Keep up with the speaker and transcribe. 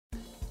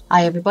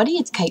Hi everybody,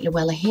 it's Kate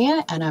Luella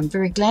here, and I'm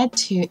very glad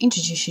to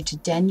introduce you to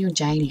Daniel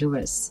J.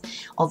 Lewis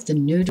of the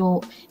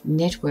Noodle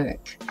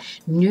Network.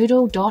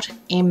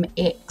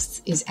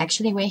 Noodle.MX is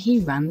actually where he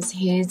runs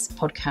his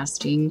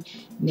podcasting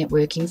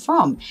networking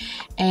from.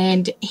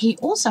 And he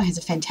also has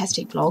a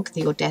fantastic blog,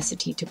 the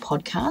Audacity to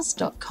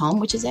Podcast.com,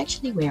 which is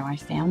actually where I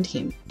found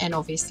him. And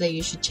obviously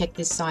you should check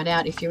this site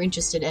out if you're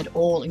interested at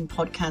all in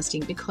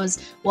podcasting, because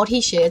what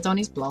he shares on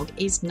his blog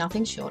is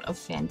nothing short of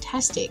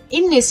fantastic.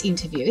 In this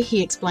interview,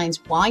 he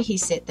explains why he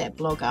set that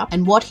blog up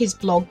and what his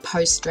blog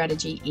post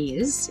strategy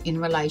is in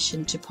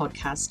relation to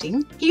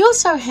podcasting. He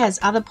also has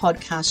other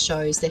podcast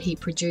shows that he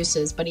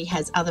produces, but he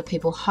has other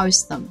people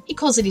host them. He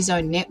calls it his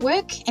own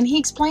network, and he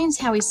explains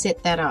how he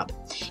set that up.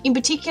 In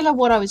particular,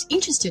 what I was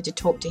interested to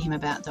talk to him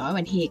about, though,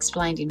 and he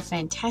explained in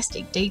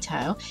fantastic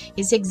detail,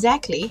 is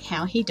exactly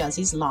how he does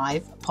his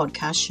live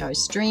podcast show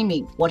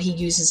streaming, what he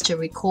uses to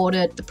record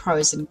it, the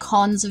pros and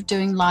cons of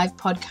doing live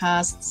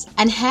podcasts,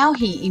 and how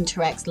he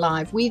interacts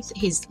live with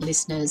his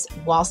listeners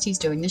whilst he's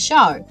doing the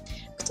show.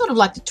 Sort of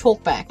like the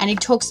talk back, and he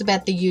talks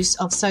about the use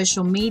of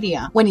social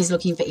media when he's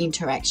looking for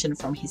interaction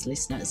from his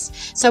listeners.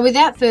 So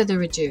without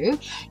further ado,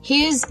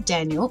 here's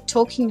Daniel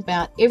talking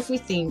about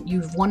everything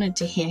you've wanted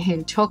to hear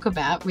him talk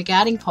about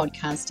regarding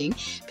podcasting,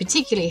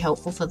 particularly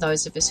helpful for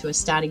those of us who are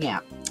starting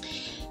out.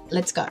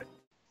 Let's go.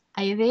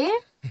 Are you there?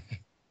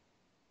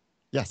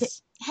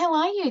 Yes. How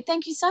are you?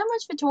 Thank you so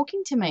much for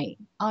talking to me.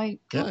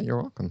 Yeah,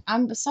 you're welcome.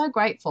 I'm so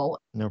grateful.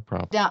 No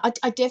problem. Now,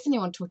 I definitely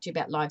want to talk to you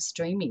about live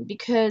streaming,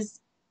 because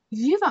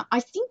I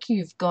think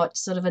you've got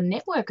sort of a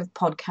network of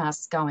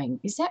podcasts going.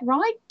 Is that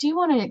right? Do you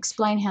want to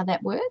explain how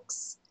that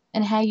works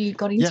and how you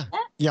got into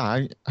that? Yeah,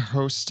 I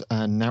host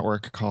a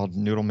network called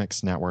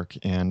Noodle.MX Network,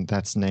 and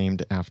that's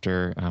named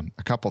after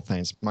a couple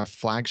things. My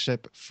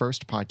flagship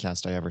first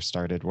podcast I ever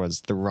started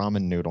was The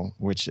Ramen Noodle,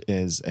 which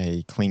is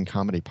a clean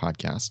comedy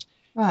podcast.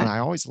 Right. And I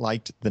always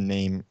liked the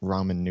name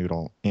Ramen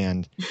Noodle,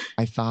 and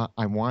I thought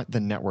I want the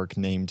network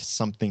named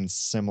something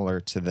similar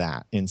to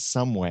that in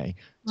some way.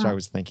 So I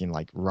was thinking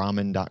like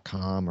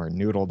ramen.com or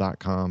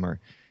noodle.com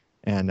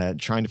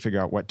and trying to figure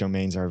out what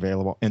domains are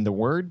available. And the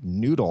word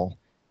noodle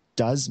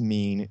does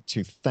mean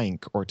to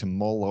think or to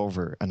mull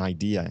over an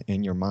idea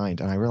in your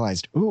mind. And I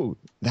realized, ooh,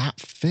 that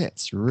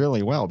fits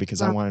really well,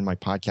 because I wanted my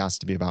podcast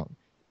to be about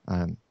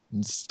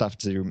stuff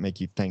to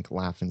make you think,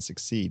 laugh, and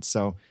succeed.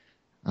 So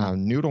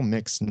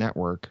Noodle.MX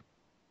Network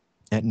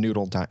at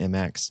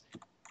Noodle.MX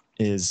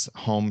is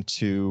home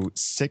to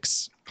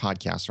 6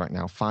 podcasts right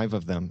now, 5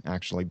 of them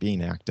actually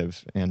being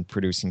active and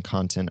producing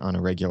content on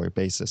a regular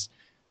basis.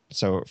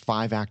 So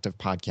 5 active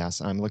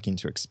podcasts. I'm looking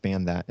to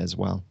expand that as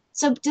well.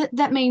 So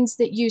that means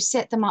that you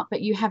set them up,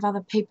 but you have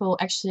other people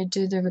actually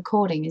do the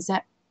recording. Is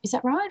that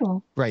right?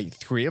 Or? Right.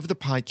 3 of the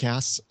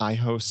podcasts I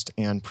host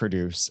and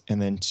produce,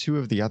 and then 2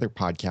 of the other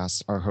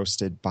podcasts are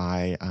hosted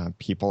by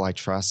people I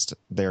trust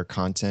their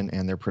content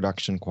and their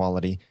production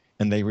quality,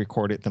 and they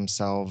record it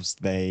themselves,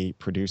 they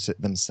produce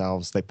it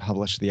themselves, they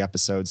publish the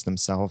episodes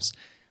themselves.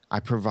 I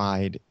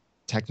provide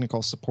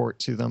technical support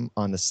to them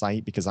on the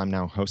site because I'm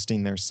now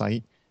hosting their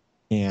site,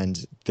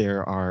 and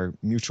there are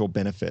mutual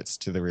benefits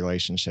to the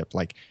relationship.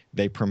 Like,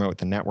 they promote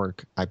the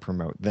network, I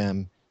promote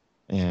them,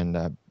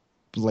 and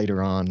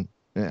later on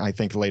in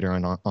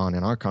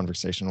our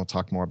conversation, we'll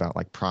talk more about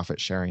like profit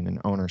sharing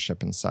and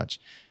ownership and such.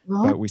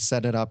 Right. But we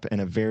set it up in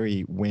a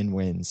very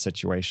win-win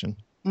situation.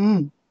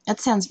 That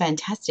sounds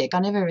fantastic. I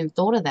never even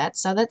thought of that.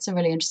 So that's a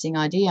really interesting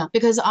idea,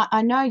 because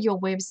I know your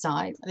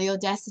website, the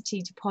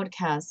Audacity to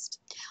Podcast.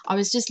 I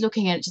was just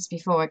looking at it just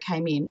before I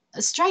came in.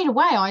 Straight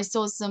away, I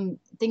saw some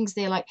things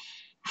there like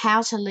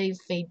how to leave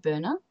feed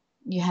burner.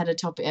 You had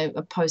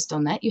a post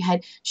on that. You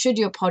had, should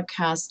your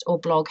podcast or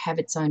blog have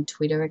its own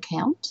Twitter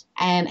account,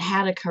 and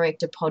how to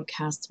correct a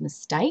podcast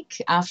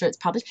mistake after it's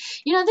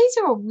published. You know, these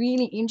are all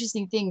really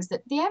interesting things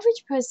that the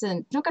average person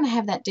is not going to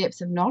have that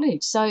depth of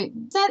knowledge. So is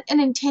that an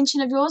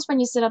intention of yours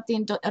when you set up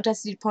the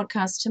Audacity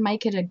podcast, to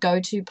make it a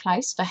go-to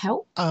place for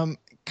help?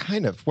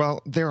 Kind of.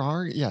 Well, there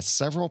are,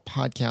 several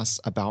podcasts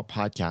about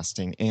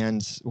podcasting.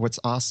 And what's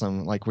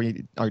awesome, like,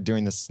 we are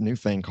doing this new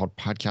thing called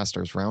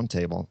Podcasters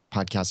Roundtable,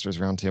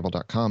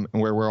 podcastersroundtable.com,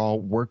 where we're all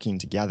working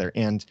together.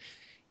 And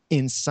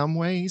in some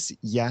ways,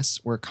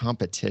 yes, we're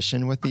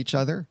competition with each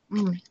other,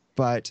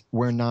 but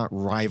we're not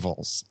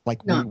rivals.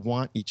 Like, we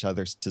want each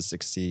other to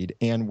succeed,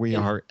 and we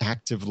are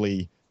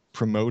actively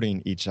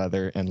promoting each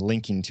other and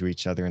linking to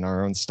each other in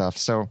our own stuff.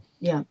 So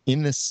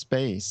in this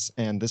space,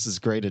 and this is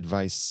great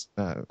advice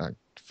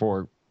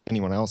for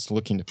anyone else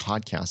looking to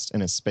podcast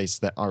in a space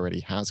that already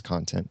has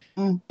content,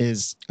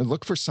 is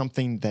look for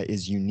something that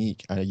is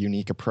unique, a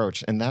unique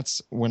approach. And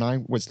that's when I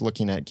was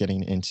looking at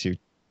getting into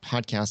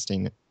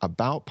podcasting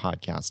about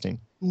podcasting,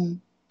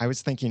 I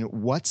was thinking,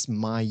 what's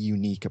my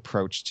unique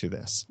approach to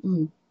this?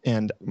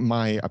 And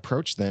my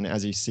approach then,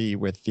 as you see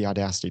with the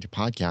Audacity to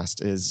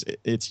Podcast, is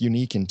it's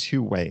unique in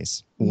 2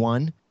 ways.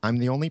 One, I'm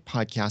the only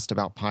podcast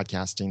about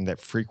podcasting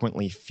that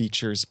frequently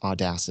features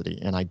Audacity,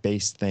 and I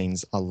base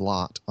things a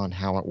lot on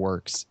how it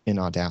works in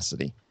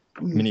Audacity.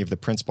 many of the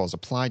principles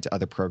applied to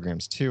other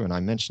programs too. And I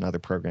mentioned other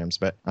programs,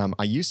 but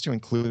I used to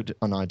include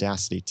an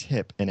Audacity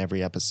tip in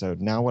every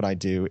episode. Now what I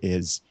do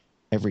is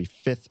every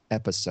fifth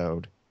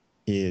episode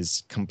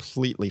is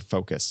completely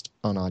focused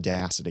on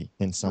Audacity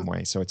in some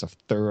way. So it's a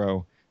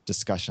thorough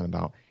discussion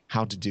about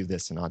how to do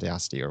this in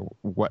Audacity or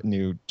what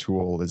new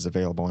tool is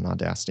available in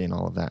Audacity and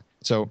all of that.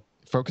 So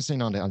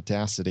focusing on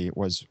Audacity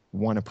was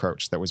one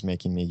approach that was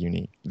making me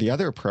unique. The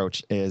other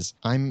approach is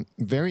I'm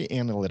very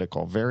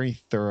analytical,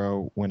 very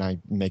thorough when I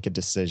make a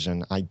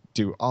decision. I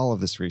do all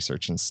of this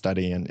research and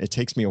study, and it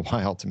takes me a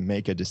while to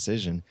make a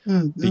decision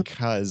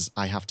because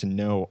I have to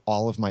know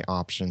all of my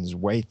options,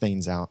 weigh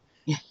things out.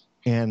 Yeah.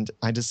 And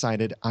I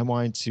decided I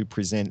wanted to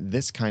present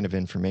this kind of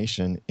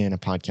information in a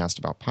podcast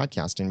about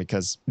podcasting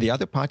because the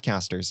other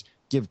podcasters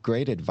give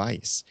great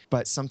advice,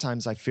 but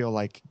sometimes I feel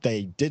like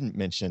they didn't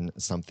mention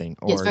something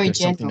or there's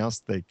something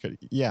else they could,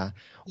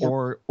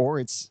 or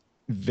it's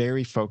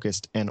very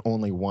focused and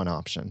only one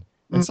option.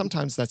 And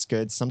sometimes that's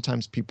good.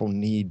 Sometimes people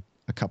need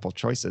a couple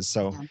choices.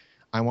 So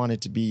I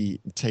wanted to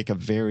take a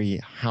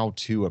very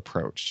how-to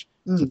approach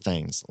to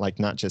things, like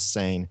not just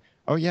saying,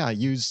 oh yeah,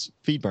 use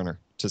FeedBurner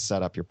to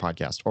set up your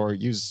podcast or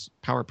use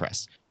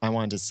PowerPress. I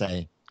wanted to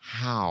say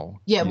how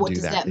you what do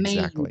does that mean?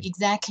 exactly.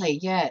 Exactly,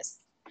 yes.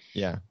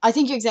 Yeah. I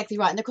think you're exactly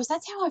right. And of course,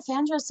 that's how I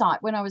found your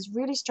site when I was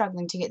really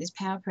struggling to get this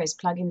PowerPress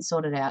plugin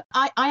sorted out.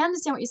 I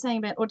understand what you're saying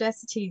about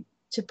Audacity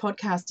to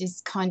podcast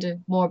is kind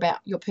of more about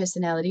your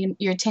personality and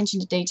your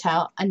attention to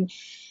detail and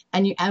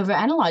you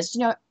overanalyze.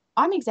 You know,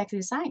 I'm exactly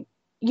the same.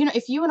 You know,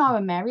 if you and I were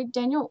married,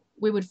 Daniel,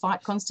 we would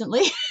fight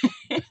constantly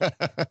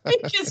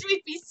because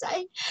we'd be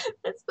saying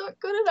that's not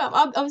good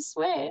enough. I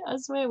swear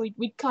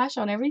we'd clash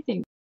on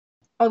everything.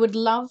 I would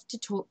love to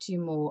talk to you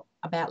more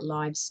about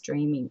live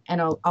streaming, and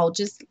I'll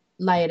just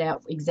lay it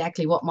out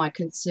exactly what my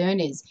concern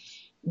is.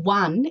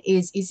 One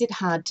is it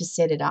hard to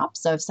set it up?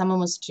 So if someone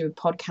wants to do a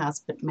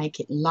podcast but make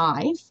it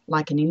live,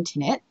 like an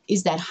internet,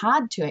 is that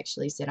hard to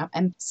actually set up?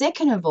 And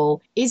second of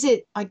all, I'm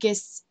not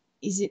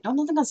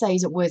going to say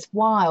is it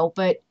worthwhile,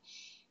 but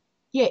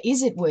yeah,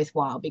 is it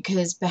worthwhile?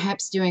 Because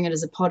perhaps doing it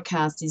as a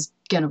podcast is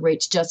going to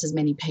reach just as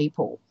many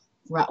people,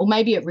 right? Or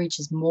maybe it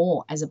reaches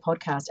more as a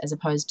podcast as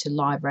opposed to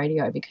live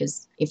radio,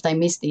 because if they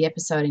miss the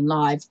episode in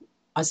live,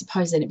 I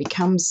suppose then it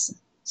becomes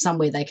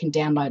somewhere they can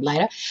download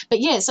later. But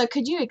yeah, so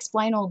could you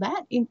explain all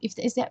that?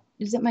 Does that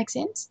make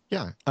sense?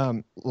 Yeah.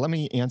 Let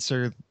me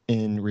answer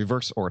in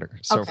reverse order.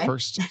 So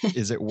first,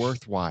 is it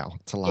worthwhile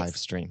to live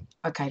stream?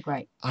 Okay,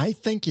 great. I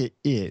think it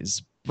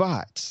is,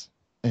 but,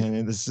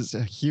 and this is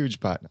a huge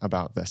but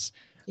about this.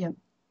 Yeah.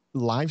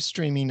 Live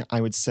streaming,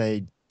 I would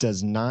say,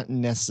 does not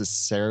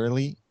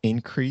necessarily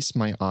increase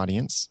my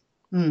audience.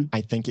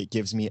 I think it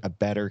gives me a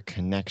better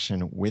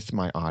connection with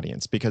my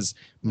audience because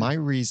my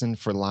reason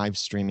for live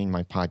streaming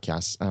my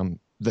podcasts,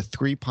 the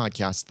 3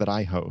 podcasts that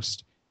I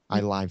host,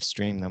 I live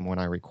stream them when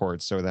I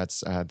record. So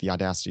that's the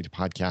Audacity to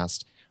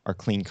Podcast, our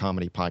Clean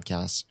Comedy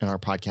podcast, and our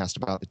podcast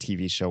about the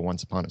TV show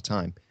Once Upon a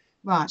Time.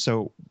 Right.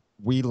 So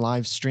we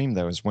live stream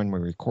those when we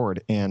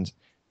record, and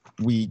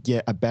we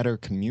get a better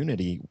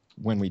community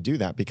when we do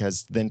that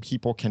because then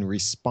people can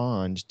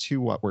respond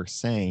to what we're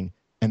saying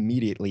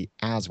immediately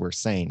as we're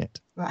saying it.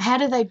 Right. How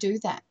do they do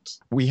that?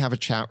 We have a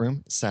chat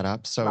room set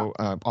up. So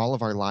all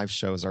of our live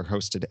shows are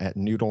hosted at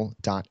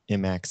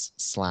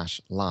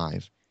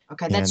Noodle.MX/live.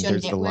 Okay, that's your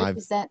network.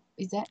 Is that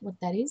what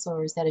that is,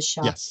 or is that a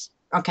show? Yes.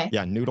 Okay.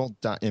 Yeah,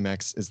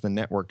 Noodle.MX is the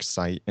network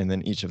site, and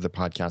then each of the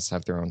podcasts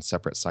have their own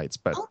separate sites.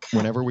 But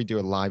whenever we do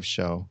a live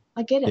show,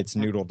 I get it. It's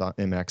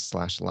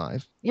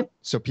Noodle.MX/live. Yep.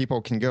 So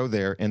people can go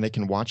there and they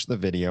can watch the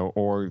video,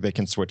 or they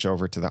can switch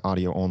over to the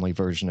audio only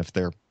version if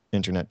their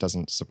internet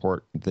doesn't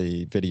support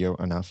the video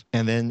enough.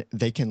 And then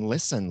they can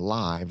listen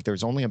live.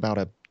 There's only about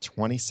a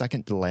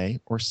 20-second delay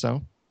or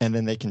so. And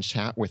then they can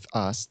chat with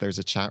us. There's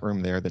a chat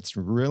room there that's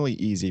really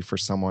easy for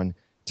someone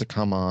to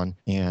come on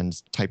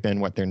and type in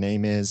what their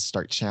name is,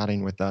 start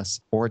chatting with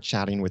us, or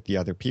chatting with the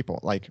other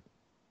people. Like,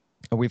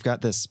 we've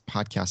got this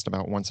podcast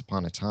about Once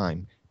Upon a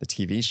Time, the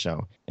TV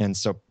show. And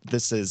so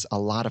this is a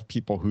lot of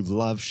people who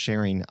love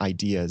sharing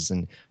ideas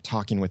and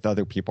talking with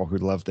other people who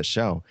love the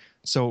show.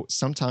 So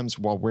sometimes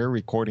while we're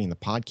recording the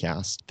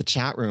podcast, the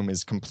chat room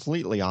is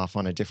completely off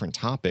on a different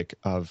topic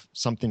of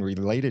something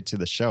related to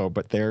the show,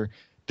 but they're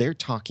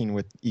talking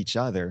with each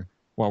other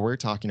while we're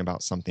talking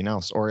about something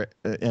else.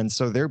 And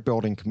so they're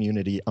building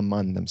community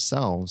among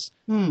themselves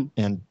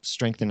and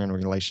strengthening a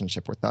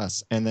relationship with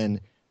us. And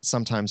then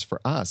sometimes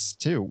for us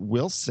too,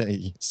 we'll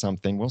say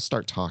something, we'll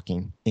start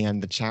talking,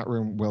 and the chat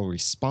room will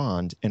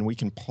respond, and we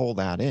can pull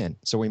that in.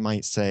 So we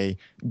might say,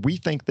 we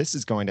think this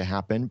is going to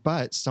happen,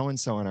 but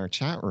so-and-so in our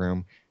chat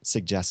room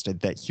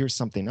suggested that here's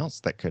something else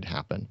that could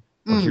happen,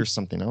 or here's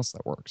something else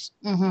that works.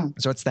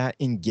 So it's that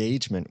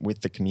engagement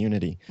with the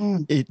community.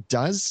 It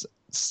does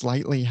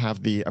slightly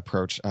have the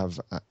approach of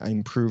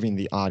improving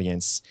the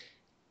audience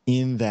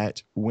in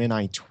that when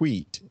I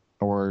tweet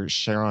or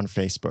share on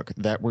Facebook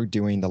that we're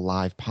doing the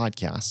live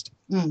podcast,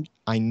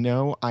 I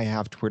know I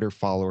have Twitter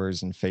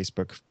followers and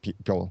Facebook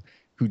people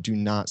who do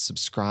not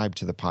subscribe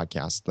to the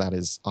podcast that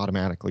is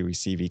automatically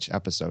receive each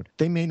episode,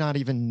 they may not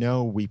even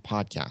know we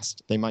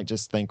podcast. They might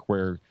just think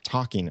we're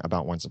talking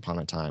about Once Upon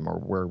a Time or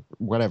we're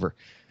whatever.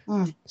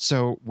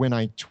 So when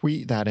I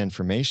tweet that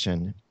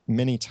information,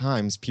 many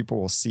times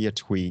people will see a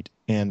tweet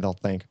and they'll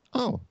think,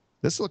 oh,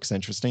 this looks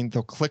interesting.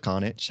 They'll click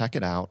on it, check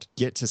it out,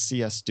 get to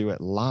see us do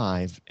it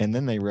live. And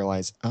then they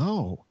realize,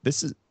 oh,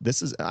 this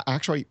is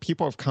actually,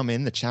 people have come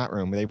in the chat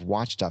room, they've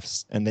watched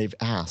us and they've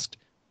asked,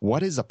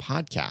 what is a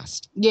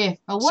podcast? Yeah.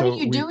 Or what are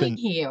you doing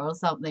here or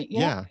something?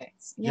 Yeah.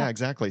 Yeah,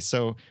 exactly.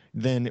 So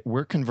then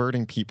we're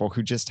converting people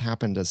who just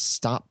happen to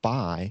stop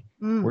by.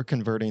 We're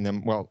converting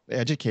them,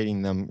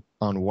 educating them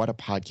on what a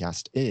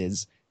podcast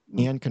is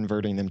and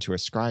converting them to a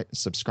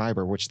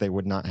subscriber, which they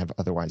would not have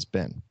otherwise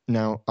been.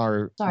 Now,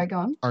 our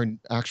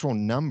actual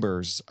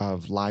numbers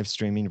of live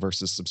streaming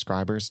versus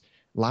subscribers,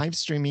 live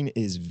streaming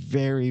is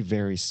very,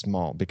 very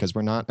small because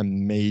we're not a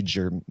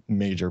major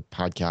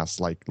podcast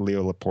like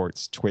Leo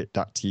Laporte's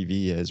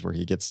twit.tv is, where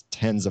he gets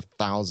tens of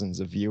thousands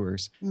of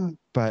viewers.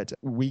 But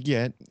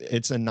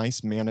it's a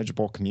nice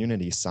manageable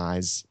community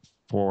size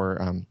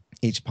for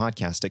each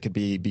podcast. It could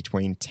be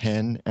between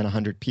 10 and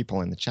 100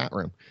 people in the chat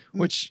room,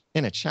 which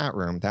in a chat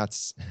room,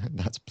 that's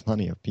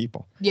plenty of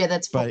people. Yeah,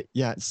 that's fun. But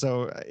yeah,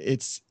 so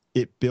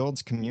it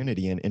builds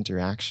community and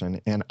interaction.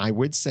 And I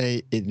would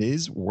say it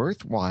is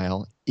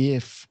worthwhile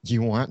if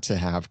you want to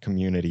have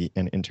community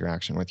and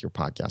interaction with your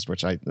podcast,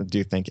 which I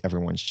do think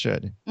everyone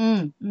should.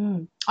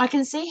 I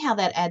can see how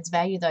that adds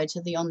value, though,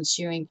 to the On the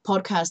Shoeing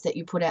podcast that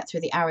you put out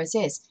through the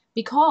RSS,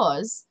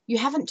 because you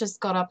haven't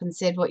just got up and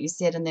said what you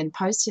said and then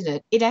posted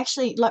it. It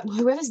actually, like,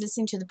 whoever's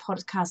listening to the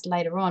podcast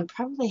later on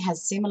probably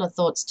has similar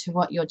thoughts to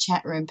what your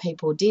chat room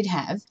people did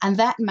have, and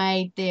that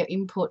made their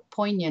input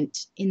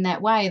poignant in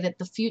that way that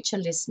the future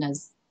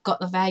listeners got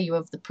the value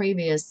of the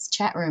previous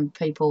chat room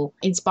people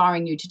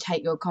inspiring you to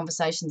take your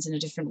conversations in a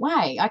different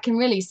way. I can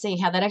really see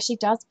how that actually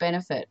does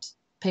benefit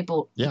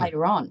people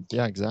later on.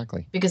 Yeah,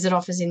 exactly. Because it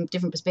offers in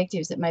different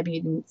perspectives that maybe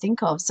you didn't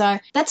think of. So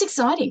that's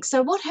exciting.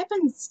 So what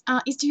happens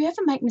is, do you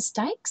ever make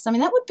mistakes? I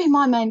mean, that would be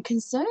my main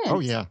concern. Oh,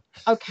 yeah.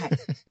 Okay.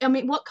 I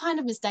mean, what kind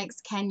of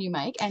mistakes can you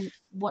make, and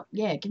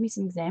give me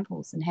some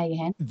examples and how you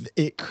handle it.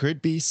 It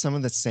could be some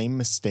of the same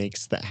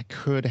mistakes that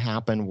could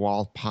happen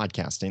while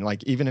podcasting.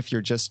 Like, even if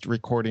you're just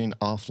recording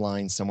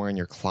offline somewhere in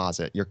your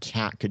closet, your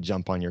cat could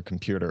jump on your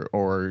computer,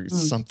 or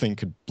something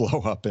could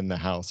blow up in the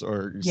house,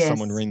 or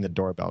someone ring the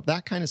doorbell.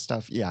 That kind of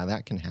stuff, yeah,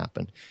 that can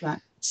happen. Right.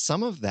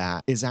 Some of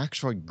that is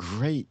actually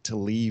great to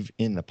leave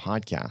in the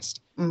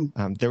podcast.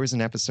 There was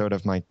an episode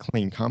of my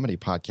Clean Comedy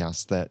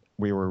podcast that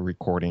we were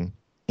recording,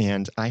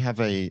 and I have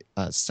a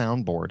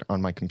soundboard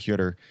on my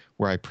computer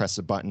where I press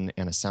a button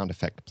and a sound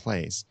effect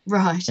plays.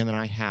 Right. And then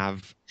I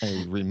have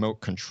a remote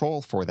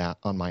control for that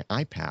on my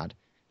iPad,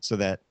 so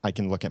that I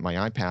can look at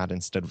my iPad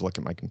instead of look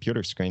at my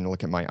computer screen,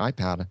 look at my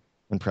iPad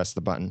and press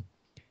the button.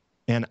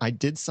 And I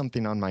did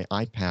something on my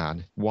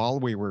iPad while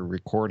we were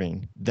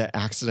recording that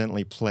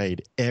accidentally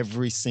played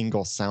every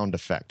single sound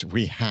effect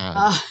we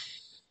had.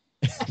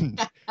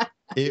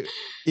 It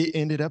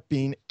ended up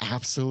being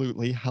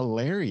absolutely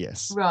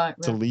hilarious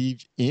to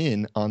leave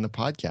in on the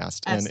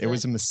podcast. Absolutely. And it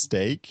was a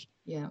mistake.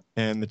 Yeah.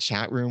 And the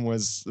chat room we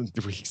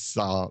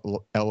saw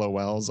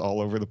LOLs all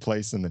over the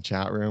place in the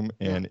chat room,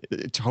 and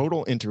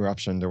total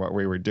interruption to what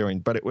we were doing,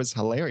 but it was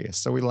hilarious.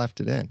 So we left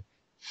it in.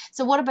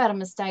 So what about a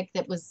mistake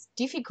that was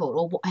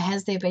difficult, or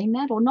has there been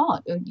that or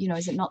not? Or,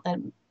 is it not that,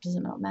 does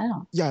it not matter?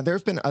 Yeah, there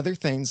have been other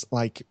things,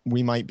 like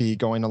we might be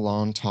going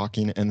along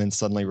talking and then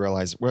suddenly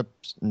realize,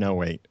 whoops, no,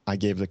 wait, I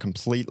gave the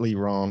completely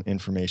wrong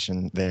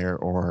information there,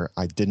 or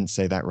I didn't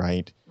say that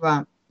right.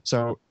 Right.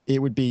 So it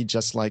would be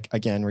just like,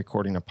 again,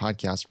 recording a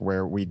podcast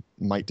where we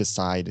might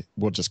decide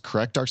we'll just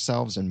correct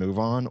ourselves and move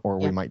on, or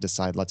we might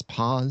decide, let's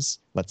pause,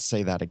 let's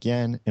say that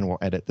again, and we'll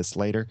edit this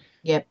later.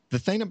 Yep. The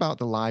thing about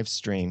the live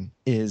stream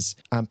is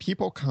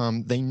people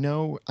come, they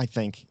know, I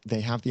think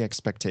they have the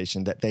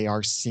expectation that they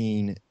are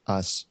seeing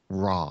us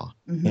raw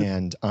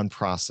and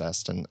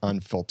unprocessed and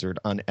unfiltered,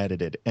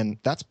 unedited. And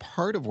that's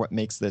part of what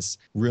makes this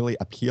really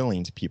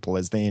appealing to people,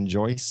 is they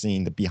enjoy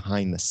seeing the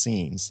behind the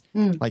scenes.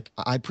 Like,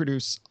 I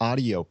produce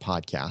audio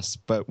podcasts,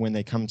 but when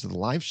they come to the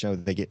live show,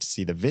 they get to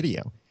see the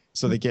video.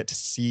 So they get to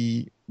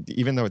see,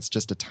 even though it's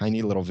just a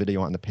tiny little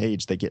video on the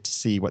page, they get to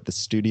see what the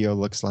studio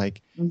looks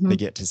like. They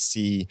get to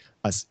see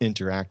us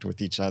interact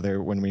with each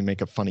other when we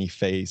make a funny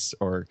face,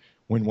 or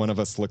when one of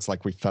us looks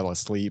like we fell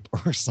asleep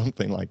or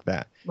something like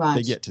that. Right.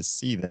 They get to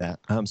see that.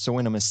 So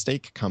when a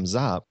mistake comes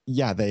up,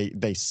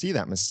 they see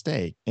that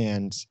mistake,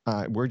 and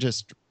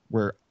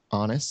we're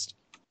honest.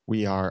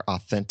 We are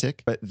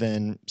authentic, but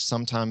then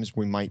sometimes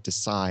we might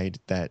decide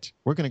that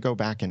we're going to go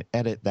back and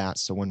edit that,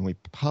 so when we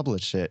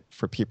publish it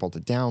for people to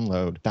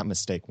download, that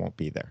mistake won't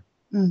be there.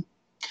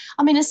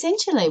 I mean,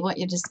 essentially what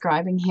you're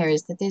describing here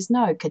is that there's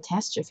no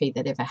catastrophe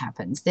that ever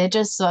happens. They're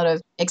just sort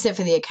of, except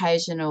for the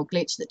occasional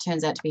glitch that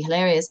turns out to be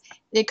hilarious,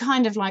 they're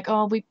kind of like,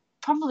 oh, we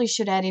probably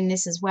should add in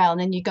this as well,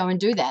 and then you go and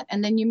do that,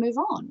 and then you move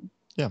on.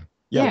 Yeah.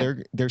 Yeah,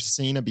 they're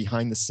seeing a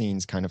behind the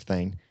scenes kind of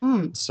thing.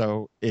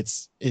 So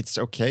it's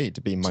okay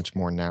to be much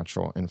more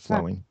natural and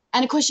flowing. Right.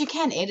 And of course, you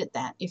can edit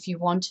that if you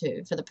want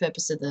to for the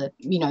purpose of the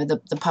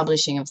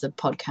publishing of the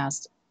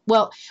podcast.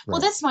 Well,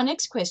 that's my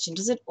next question.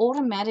 Does it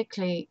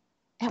automatically?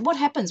 What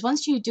happens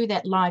once you do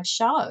that live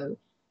show?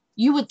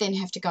 You would then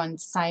have to go and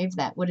save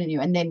that, wouldn't you?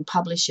 And then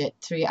publish it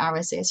through your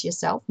RSS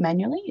yourself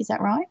manually. Is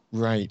that right?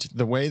 Right.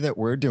 The way that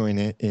we're doing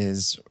it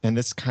is, and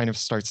this kind of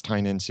starts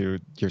tying into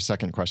your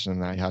second question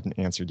that I hadn't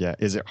answered yet.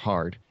 Is it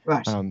hard?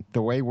 Right.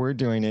 The way we're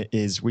doing it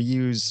is we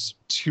use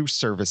two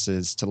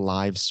services to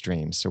live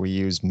stream. So we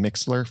use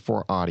Mixler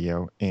for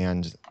audio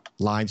and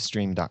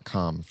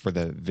livestream.com for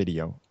the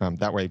video.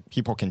 That way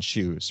people can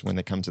choose when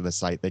they come to the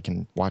site. They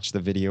can watch the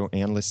video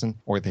and listen,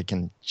 or they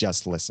can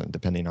just listen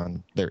depending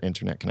on their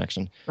internet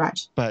connection. Right.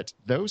 But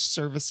those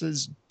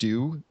services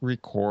do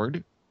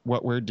record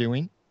what we're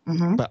doing.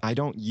 But I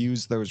don't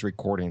use those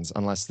recordings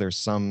unless there's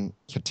some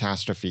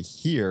catastrophe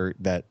here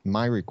that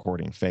my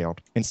recording failed.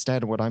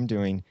 Instead, what I'm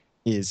doing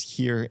is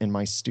here in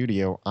my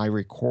studio, I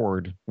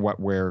record what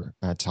we're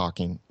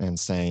talking and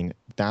saying.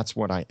 That's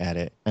what I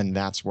edit, and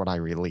that's what I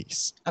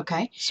release.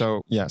 Okay.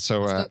 So, yeah.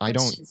 So I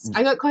don't.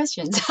 I got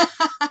questions.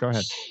 Go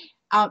ahead.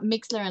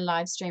 Mixler and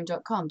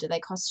livestream.com, do they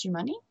cost you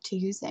money to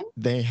use them?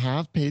 They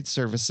have paid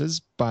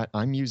services, but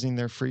I'm using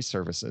their free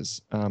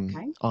services.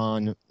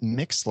 On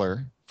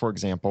Mixler, for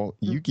example,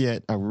 you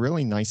get a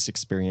really nice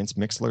experience.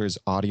 Mixler is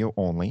audio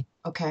only.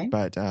 Okay.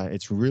 But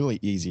it's really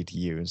easy to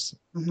use.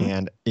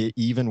 And it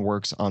even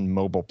works on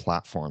mobile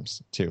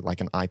platforms too,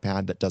 like an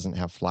iPad that doesn't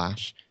have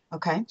Flash.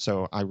 Okay.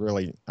 So I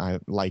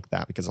like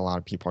that because a lot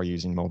of people are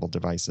using mobile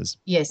devices.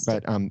 Yes.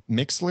 But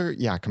Mixler,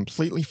 yeah,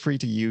 completely free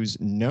to use.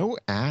 No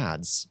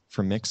ads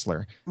for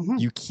Mixler.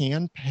 You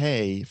can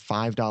pay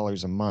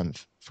 $5 a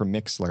month for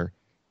Mixler,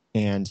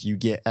 and you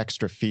get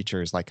extra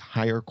features like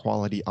higher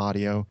quality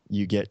audio.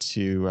 You get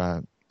to,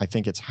 I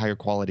think it's higher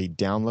quality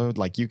download.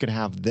 Like you could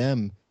have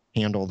them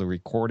handle the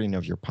recording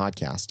of your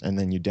podcast, and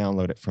then you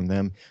download it from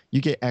them.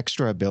 You get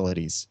extra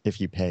abilities if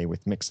you pay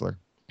with Mixler.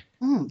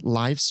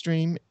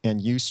 Livestream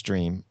and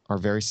Ustream are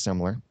very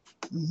similar.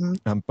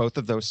 Both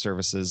of those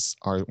services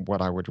are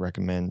what I would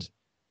recommend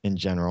in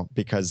general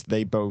because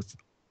they both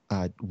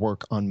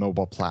work on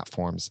mobile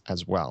platforms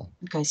as well.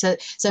 Okay, so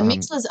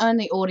Mixler's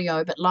only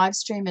audio, but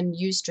Livestream and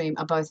Ustream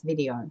are both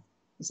video.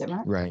 Is that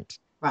right? Right.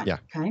 Right. Yeah.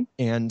 Okay.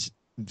 And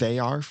they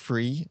are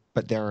free,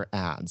 but there are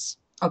ads.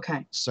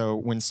 Okay. So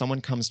when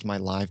someone comes to my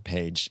live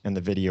page and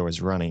the video is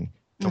running,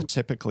 they'll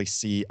typically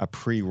see a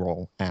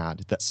pre-roll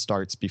ad that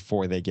starts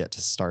before they get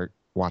to start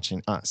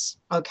watching us.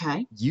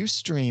 Okay.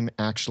 Ustream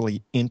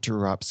actually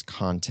interrupts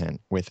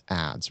content with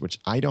ads, which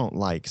I don't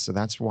like. So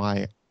that's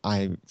why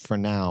I, for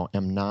now,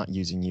 am not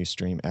using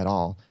Ustream at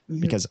all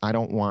because I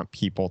don't want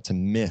people to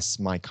miss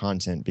my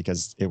content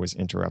because it was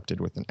interrupted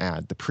with an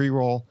ad. The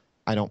pre-roll,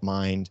 I don't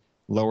mind.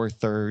 Lower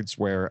thirds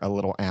where a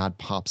little ad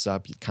pops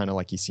up, kind of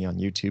like you see on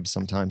YouTube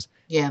sometimes.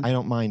 Yeah. I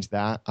don't mind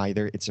that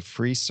either. It's a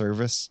free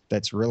service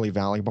that's really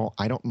valuable.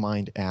 I don't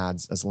mind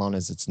ads as long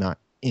as it's not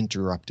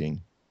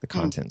interrupting the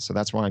content. So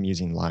that's why I'm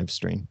using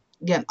Livestream.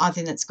 Yeah, I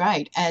think that's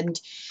great. And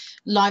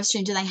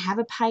Livestream, do they have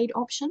a paid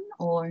option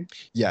or?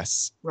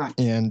 Yes. Right.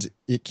 And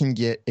it can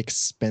get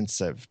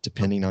expensive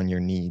depending on your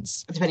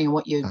needs. Depending on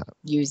what you're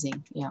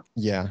using. Yeah.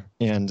 Yeah.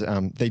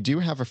 And they do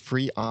have a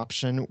free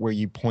option where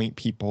you point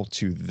people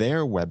to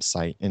their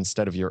website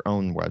instead of your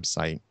own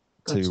website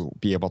to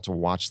be able to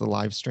watch the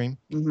live stream.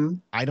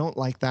 I don't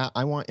like that.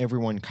 I want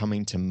everyone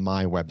coming to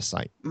my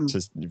website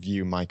to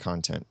view my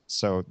content.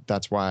 So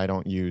that's why I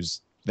don't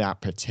use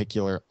that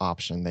particular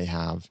option they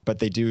have. But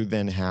they do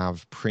then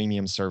have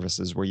premium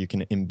services where you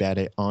can embed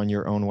it on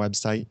your own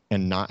website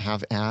and not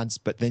have ads.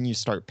 But then you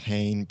start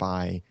paying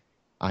by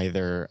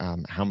either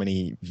how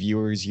many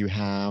viewers you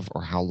have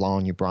or how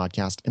long you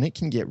broadcast. And it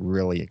can get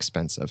really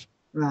expensive.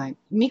 Right.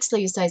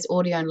 Mixler, you say, is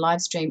audio and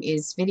live stream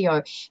is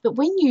video. But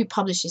when you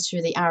publish this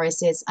through the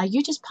RSS, are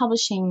you just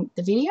publishing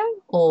the video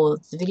or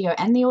the video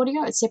and the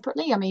audio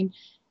separately? I mean,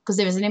 because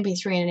there is an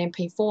MP3 and an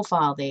MP4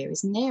 file there,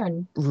 isn't there?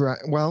 And right.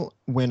 Well,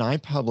 when I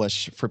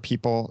publish for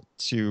people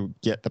to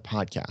get the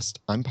podcast,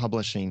 I'm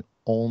publishing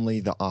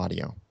only the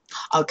audio.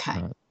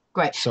 Okay.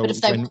 Great. So but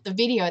if they want the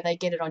video, they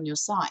get it on your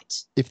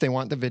site. If they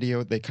want the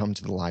video, they come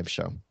to the live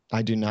show.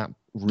 I do not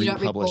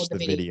republish the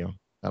video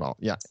at all.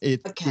 Yeah.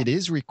 It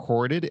is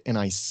recorded and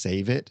I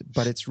save it,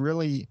 but it's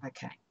really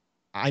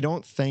I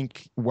don't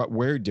think what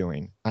we're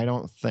doing, I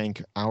don't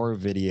think our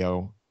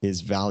video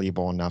is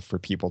valuable enough for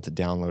people to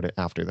download it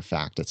after the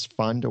fact. It's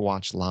fun to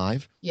watch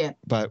live. Yeah.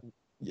 But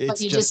you're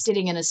just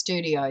sitting in a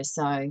studio,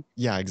 so.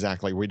 Yeah,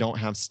 exactly. We don't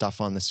have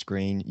stuff on the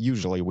screen.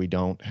 Usually we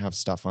don't have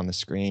stuff on the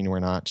screen. We're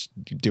not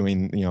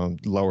doing,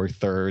 lower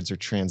thirds or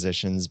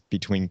transitions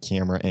between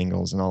camera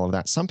angles and all of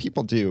that. Some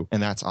people do,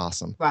 and that's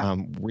awesome. Right.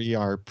 We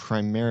are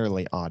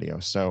primarily audio,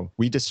 so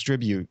we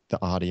distribute the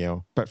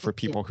audio, but for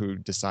people who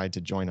decide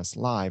to join us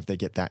live, they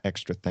get that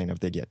extra thing of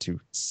they get to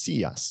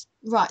see us.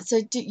 Right. So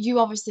you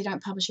obviously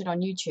don't publish it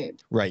on YouTube.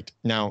 Right.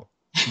 Now,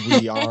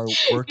 We are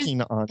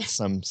working on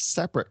some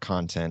separate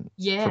content for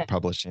Yeah.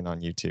 publishing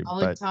on YouTube, I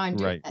would but try and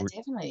do right, that,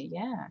 definitely.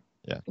 Yeah.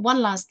 yeah.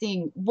 One last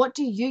thing. What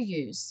do you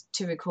use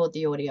to record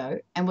the audio,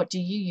 and what do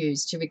you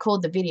use to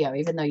record the video,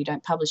 even though you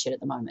don't publish it at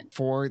the moment?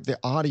 For the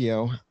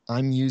audio,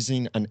 I'm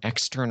using an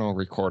external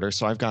recorder.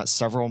 So I've got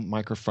several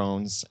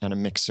microphones and a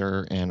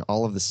mixer and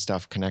all of this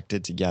stuff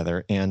connected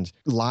together. And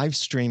live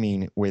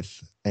streaming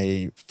with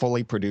a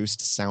fully produced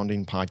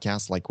sounding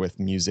podcast, like with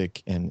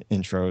music and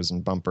intros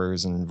and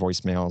bumpers and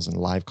voicemails and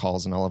live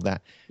calls and all of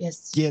that,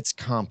 Yes. gets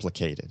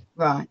complicated.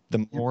 Right.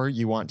 The more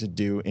you want to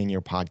do in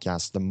your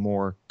podcast, the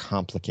more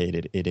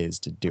complicated it is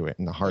to do it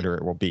and the harder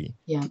it will be.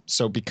 Yeah.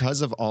 So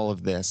because of all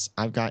of this,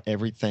 I've got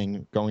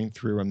everything going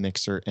through a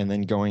mixer and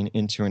then going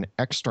into an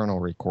external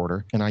recorder.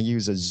 And I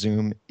use a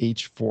Zoom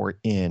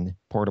H4n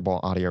portable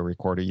audio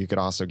recorder. You could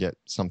also get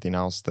something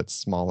else that's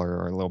smaller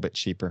or a little bit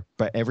cheaper,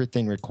 but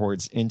everything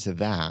records into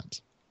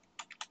that.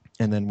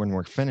 And then when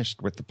we're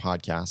finished with the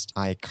podcast,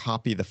 I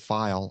copy the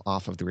file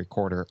off of the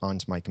recorder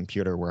onto my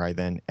computer, where I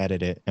then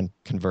edit it and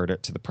convert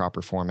it to the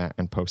proper format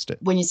and post it.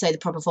 When you say the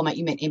proper format,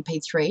 you meant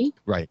MP3?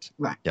 Right.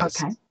 Right.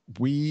 Yes. Okay.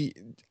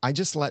 I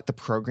just let the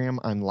program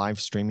I'm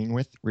live streaming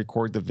with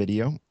record the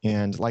video.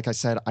 And like I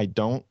said, I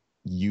don't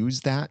use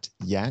that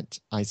yet.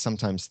 I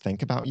sometimes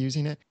think about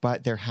using it,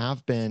 but there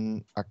have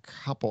been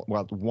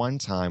one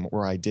time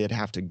where I did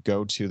have to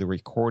go to the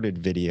recorded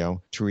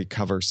video to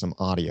recover some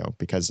audio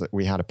because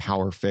we had a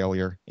power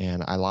failure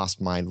and I lost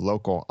my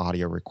local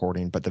audio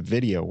recording, but the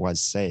video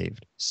was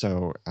saved.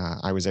 So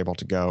I was able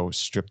to go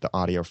strip the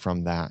audio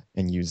from that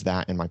and use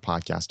that in my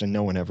podcast, and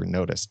no one ever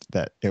noticed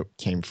that it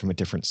came from a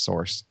different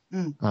source.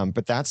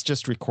 But that's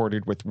just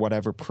recorded with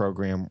whatever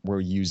program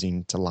we're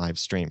using to live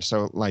stream.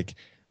 So like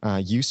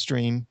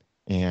Ustream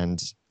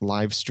and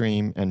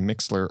Livestream and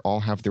Mixler all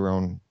have their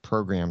own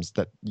programs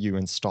that you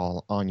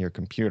install on your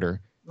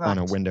computer, on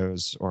a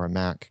Windows or a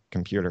Mac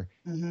computer.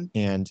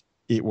 And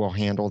it will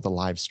handle the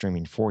live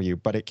streaming for you,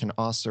 but it can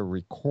also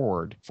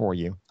record for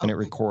you, and it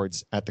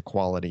records at the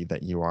quality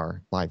that you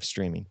are live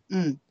streaming.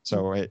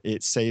 So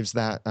it saves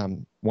that.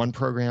 One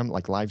program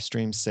like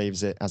Livestream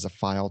saves it as a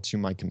file to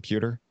my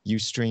computer.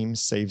 Ustream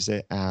saves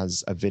it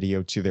as a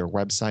video to their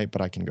website,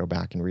 but I can go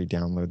back and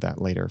re-download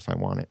that later if I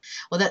want it.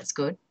 Well, that's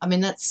good. I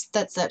mean, that's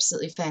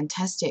absolutely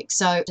fantastic.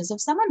 So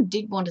if someone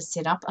did want to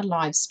set up a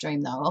live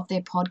stream, though, of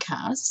their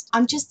podcast,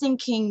 I'm just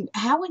thinking,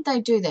 how would they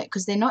do that?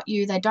 Because they're not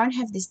you. They don't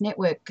have this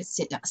network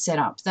set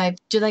up.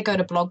 Do they go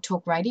to Blog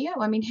Talk Radio?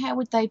 I mean, how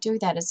would they do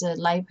that as a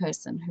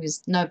layperson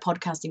who's no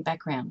podcasting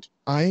background?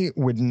 I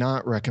would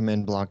not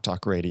recommend Blog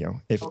Talk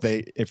Radio if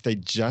they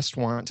just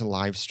want to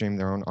live stream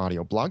their own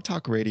audio. Blog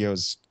Talk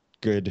Radio's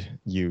good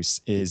use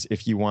is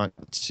if you want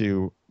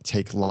to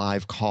take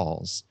live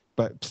calls.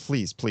 But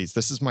please,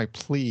 this is my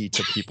plea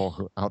to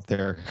people out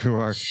there who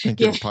are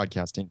thinking of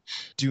podcasting.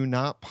 Do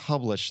not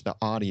publish the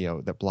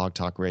audio that Blog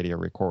Talk Radio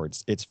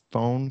records. It's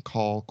phone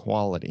call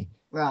quality.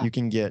 Right. You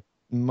can get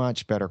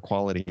much better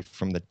quality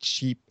from the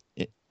cheap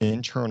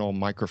internal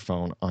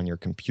microphone on your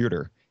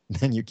computer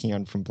than you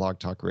can from Blog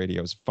Talk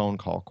Radio's phone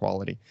call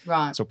quality.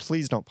 Right. So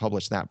please don't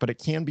publish that. But it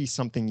can be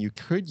something you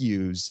could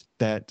use,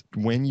 that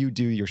when you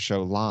do your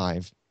show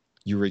live,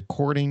 you're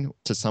recording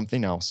to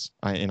something else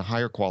in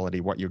higher quality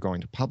what you're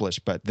going to publish,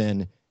 but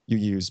then you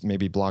use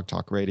maybe Blog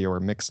Talk Radio or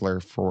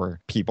Mixler for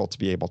people to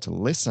be able to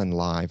listen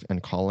live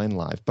and call in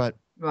live. But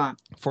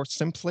for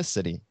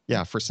simplicity,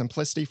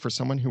 for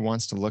someone who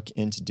wants to look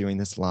into doing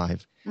this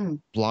live,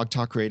 Blog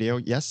Talk Radio,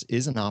 yes,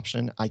 is an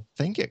option. I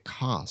think it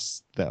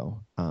costs,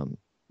 though.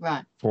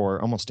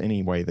 For almost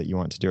any way that you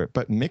want to do it.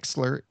 But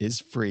Mixler is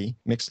free.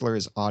 Mixler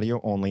is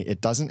audio only.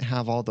 It doesn't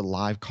have all the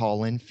live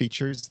call-in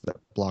features that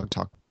Blog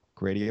Talk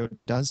Radio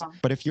does.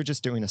 But if you're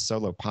just doing a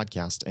solo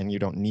podcast and you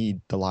don't need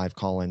the live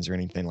call-ins or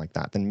anything like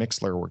that, then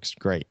Mixler works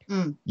great.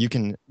 You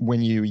can,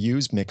 when you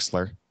use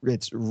Mixler,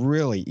 it's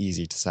really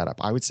easy to set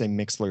up. I would say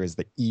Mixler is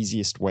the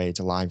easiest way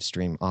to live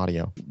stream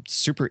audio.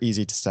 Super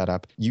easy to set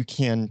up. You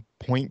can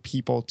point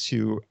people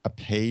to a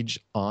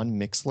page on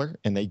Mixler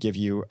and they give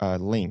you a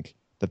link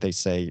that they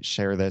say,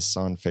 share this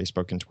on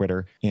Facebook and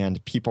Twitter,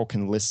 and people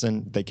can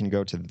listen. They can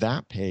go to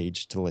that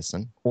page to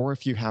listen. Or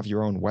if you have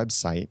your own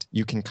website,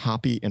 you can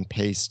copy and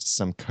paste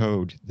some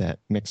code that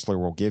Mixler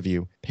will give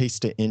you,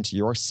 paste it into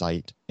your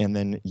site, and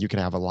then you can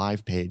have a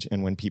live page.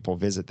 And when people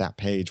visit that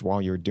page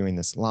while you're doing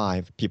this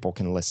live, people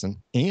can listen.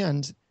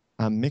 And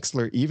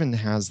Mixler even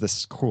has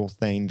this cool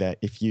thing that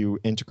if you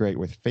integrate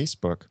with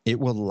Facebook, it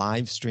will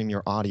live stream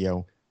your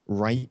audio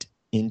right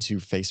into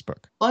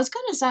Facebook. Well, I was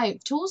going to say,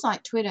 tools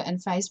like Twitter and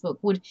Facebook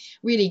would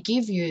really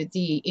give you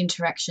the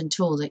interaction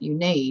tool that you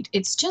need.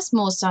 It's just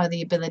more so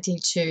the ability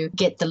to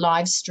get the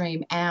live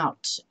stream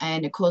out.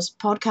 And of course,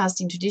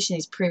 podcasting traditionally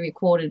is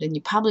pre-recorded and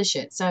you publish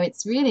it. So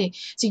it's really,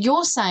 so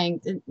you're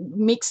saying that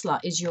Mixler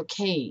is your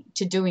key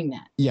to doing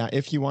that? Yeah,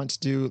 if you want to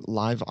do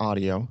live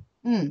audio,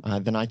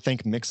 then I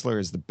think Mixler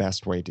is the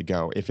best way to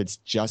go. If it's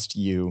just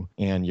you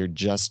and you're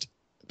just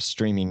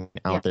streaming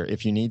out there.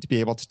 If you need to be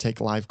able to take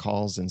live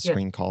calls and Yeah.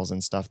 screen calls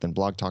and stuff, then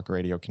Blog Talk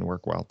Radio can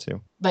work well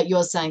too. But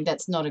you're saying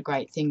that's not a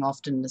great thing.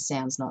 Often the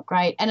sound's not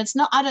great, and it's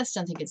not. I just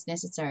don't think it's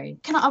necessary.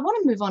 I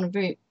want to move on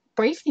very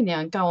briefly now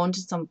and go on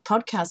to some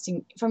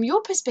podcasting. From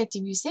your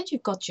perspective, you said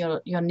you've got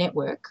your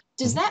network.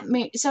 Does that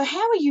mean, so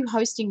how are you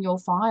hosting your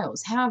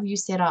files? How have you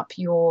set up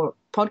your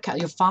podcast,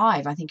 your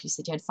 5? I think you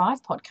said you had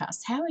 5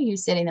 podcasts. How are you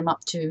setting them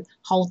up to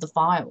hold the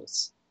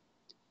files?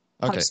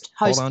 Okay,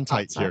 hold on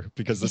tight here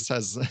because this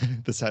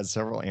has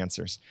several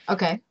answers.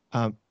 Okay.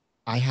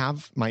 I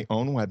have my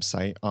own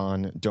website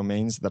on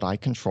domains that I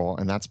control,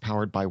 and that's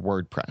powered by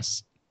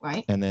WordPress.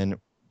 Right. And then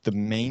the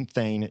main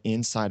thing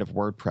inside of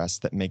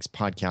WordPress that makes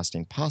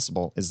podcasting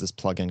possible is this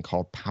plugin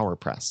called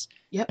PowerPress.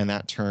 Yep. And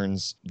that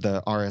turns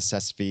the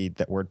RSS feed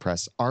that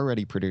WordPress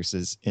already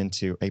produces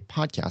into a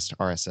podcast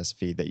RSS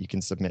feed that you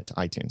can submit to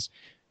iTunes.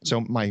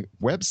 So my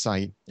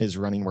website is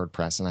running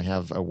WordPress, and I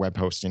have a web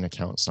hosting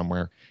account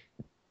somewhere.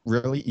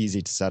 Really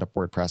easy to set up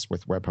WordPress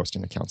with web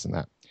hosting accounts and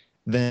that.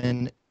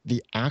 Then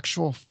the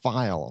actual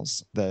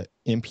files, the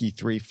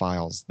MP3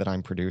 files that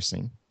I'm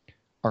producing,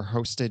 are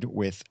hosted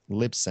with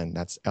Libsyn.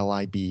 That's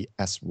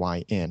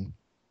Libsyn.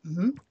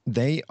 Mm-hmm.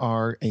 They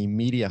are a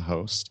media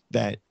host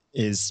that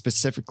is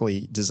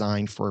specifically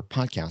designed for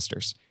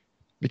podcasters.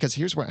 Because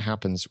here's what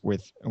happens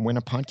when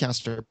a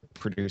podcaster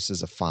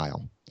produces a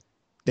file.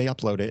 They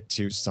upload it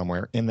to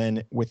somewhere, and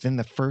then within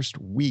the first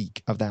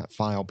week of that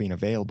file being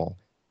available,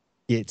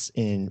 it's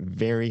in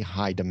very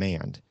high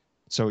demand.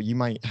 So you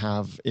might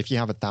have, if you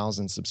have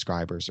 1,000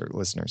 subscribers or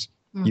listeners,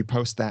 you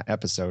post that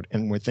episode,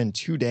 and within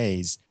 2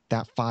 days,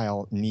 that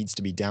file needs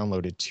to be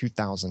downloaded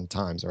 2,000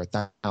 times or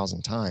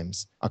 1,000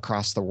 times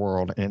across the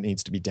world, and it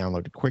needs to be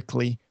downloaded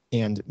quickly.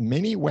 And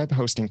many web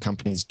hosting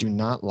companies do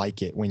not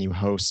like it when you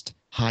host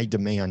high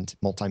demand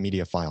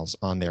multimedia files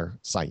on their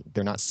site.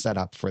 They're not set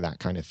up for that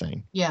kind of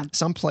thing. Yeah.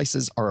 Some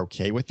places are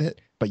okay with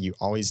it, but you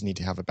always need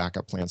to have a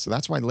backup plan. So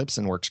that's why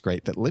Libsyn works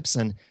great. That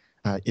Libsyn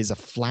is a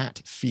flat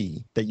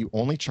fee that you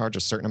only charge a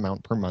certain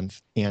amount per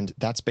month, and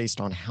that's based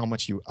on how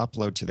much you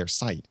upload to their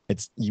site.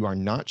 You are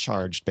not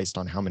charged based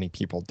on how many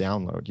people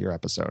download your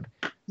episode.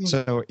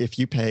 So if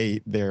you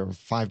pay their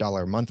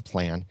 $5 a month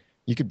plan,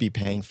 you could be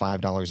paying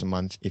 $5 a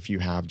month if you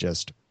have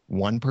just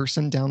one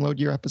person download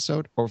your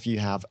episode, or if you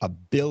have 1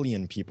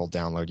 billion people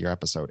download your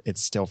episode,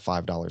 it's still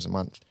 $5 a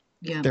month.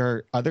 Yeah. There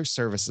are other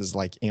services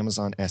like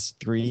Amazon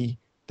S3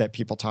 that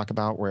people talk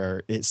about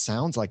where it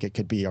sounds like it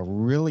could be a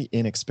really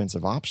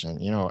inexpensive option.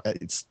 You know,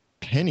 it's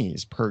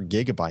pennies per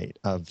gigabyte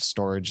of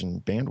storage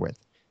and bandwidth.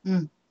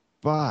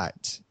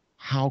 But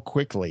how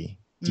quickly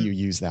do you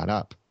use that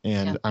up?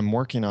 And I'm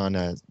working on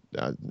a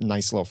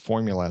nice little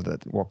formula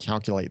that will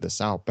calculate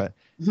this out. But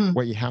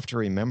what you have to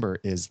remember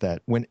is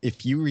that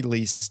if you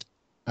released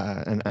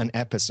an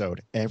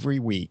episode every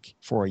week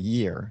for a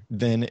year,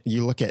 then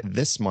you look at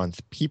this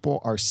month,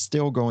 people are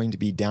still going to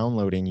be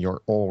downloading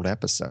your old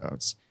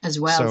episodes as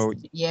well. So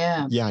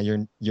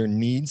your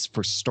needs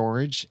for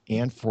storage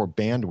and for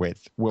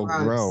bandwidth will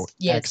grow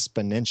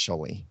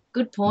exponentially.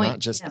 Good point. Not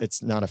just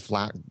it's not a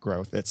flat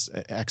growth, it's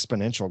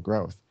exponential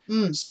growth.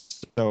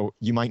 So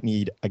you might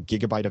need 1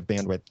 gigabyte of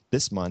bandwidth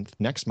this month.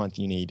 Next month,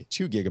 you need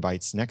 2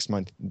 gigabytes. Next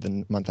month,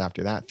 the month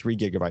after that, 3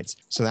 gigabytes.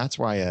 So that's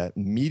why a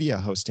media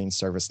hosting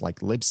service like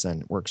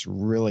Libsyn works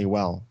really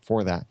well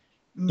for that.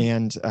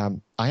 And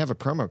I have a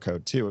promo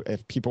code too.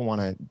 If people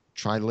want to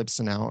try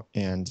Libsyn out,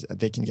 and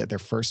they can get their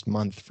first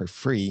month for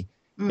free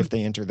if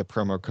they enter the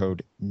promo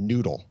code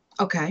Noodle.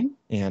 Okay.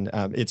 And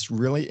it's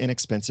really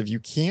inexpensive. You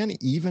can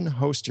even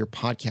host your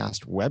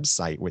podcast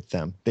website with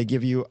them. They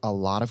give you a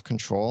lot of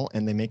control,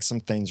 and they make some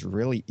things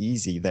really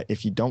easy that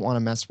if you don't want to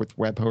mess with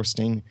web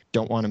hosting,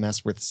 don't want to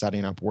mess with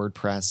setting up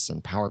WordPress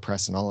and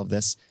PowerPress and all of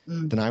this,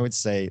 then I would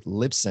say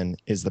Libsyn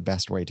is the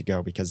best way to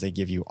go because they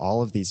give you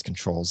all of these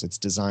controls. It's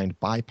designed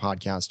by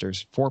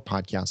podcasters for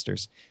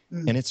podcasters,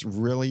 and it's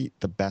really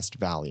the best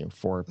value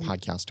for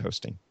podcast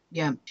hosting.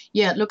 Yeah.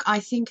 Yeah. Look,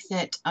 I think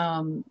that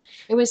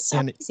it was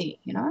so easy,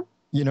 you know?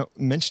 You know,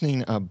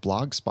 mentioning a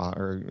Blogspot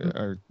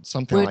or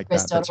something like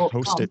that that's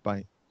hosted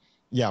by,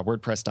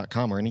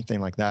 WordPress.com or anything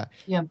like that.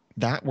 Yeah.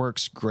 That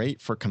works great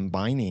for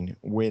combining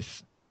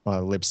with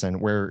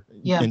Libsyn, where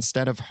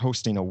instead of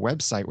hosting a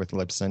website with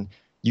Libsyn,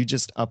 you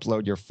just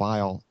upload your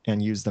file and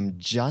use them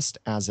just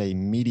as a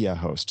media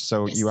host.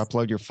 So you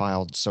upload your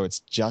file so it's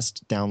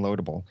just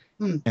downloadable.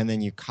 And then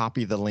you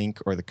copy the link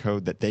or the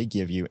code that they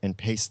give you and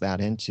paste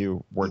that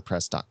into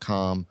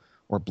WordPress.com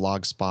or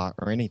Blogspot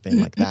or anything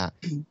like that.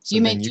 So do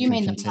you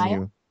mean the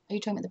player? Are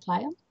you talking about the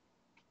player?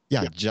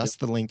 Yeah,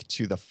 just the link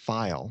to the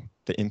file,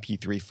 the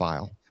MP3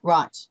 file.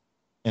 Right.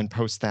 And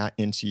post that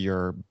into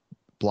your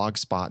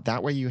Blogspot.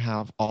 That way you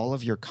have all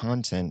of your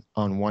content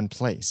on one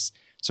place.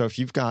 So if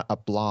you've got a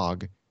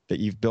blog that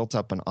you've built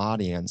up an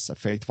audience, a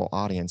faithful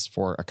audience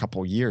for a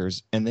couple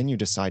years, and then you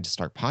decide to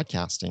start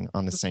podcasting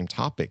on the same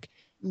topic,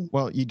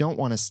 well, you don't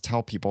want to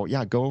tell people,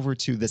 go over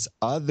to this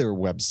other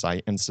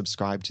website and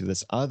subscribe to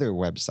this other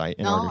website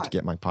in order to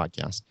get my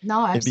podcast.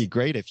 No, it'd be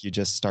great if you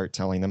just start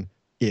telling them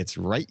it's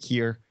right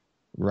here,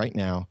 right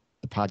now.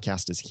 The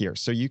podcast is here.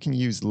 So you can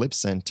use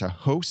Libsyn to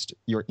host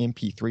your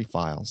MP3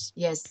 files.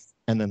 Yes.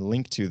 And then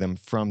link to them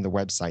from the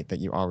website that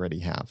you already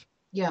have.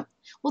 Yeah.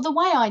 Well, the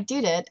way I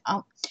did it,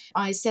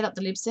 I set up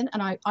the Libsyn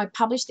and I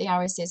published the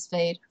RSS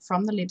feed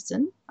from the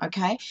Libsyn,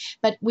 okay?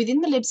 But within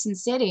the Libsyn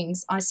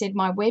settings, I said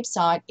my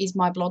website is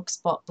my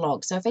Blogspot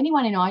blog. So if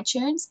anyone in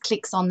iTunes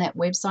clicks on that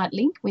website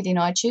link within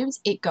iTunes,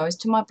 it goes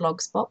to my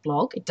Blogspot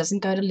blog. It doesn't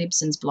go to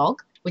Libsyn's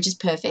blog, which is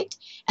perfect.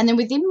 And then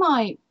within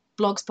my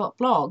Blogspot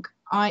blog,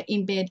 I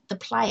embed the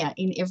player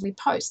in every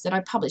post that I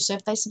publish. So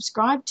if they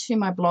subscribe to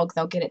my blog,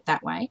 they'll get it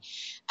that way.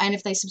 And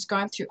if they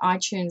subscribe through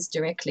iTunes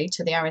directly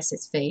to the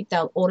RSS feed,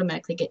 they'll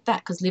automatically get that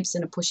because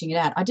Libsyn are pushing it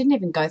out. I didn't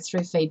even go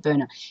through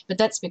FeedBurner, but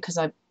that's because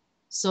I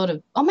sort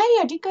of, maybe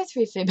I did go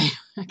through FeedBurner.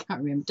 I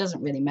can't remember. It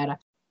doesn't really matter.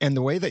 And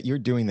the way that you're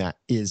doing that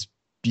is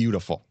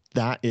beautiful.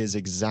 That is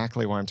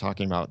exactly what I'm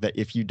talking about. That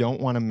if you don't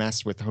want to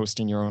mess with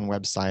hosting your own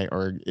website,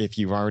 or if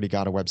you've already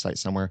got a website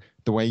somewhere,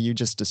 the way you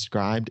just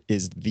described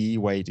is the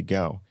way to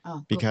go.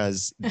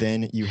 Because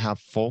then you have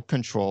full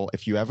control.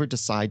 If you ever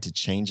decide to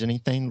change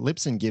anything,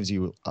 Libsyn gives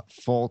you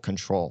full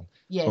control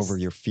over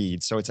your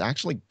feed. So it's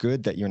actually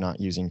good that you're not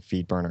using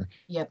FeedBurner.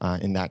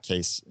 In that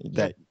case,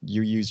 that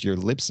you use your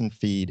Libsyn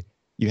feed.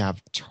 You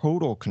have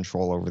total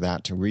control over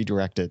that to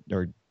redirect it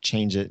or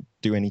change it,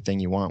 do anything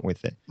you want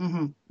with it.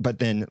 But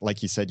then,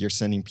 like you said, you're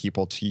sending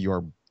people to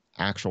your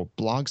actual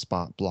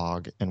Blogspot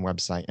blog and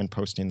website and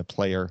posting the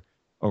player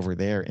over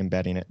there,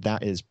 embedding it.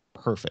 That is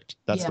perfect.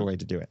 That's the way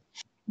to do it.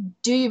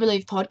 Do you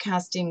believe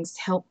podcasting's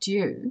helped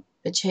you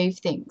achieve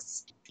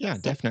things? Yeah,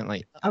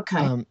 definitely.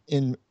 Okay.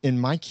 In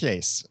my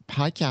case,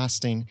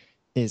 podcasting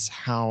is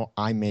how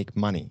I make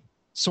money.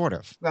 Sort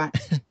of. Right.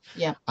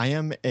 Yeah. I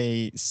am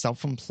a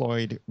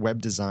self-employed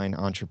web design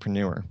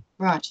entrepreneur.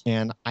 Right.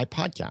 And I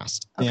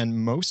podcast. Okay. And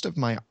most of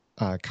my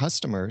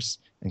customers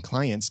and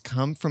clients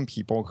come from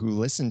people who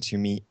listen to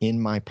me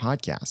in my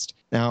podcast.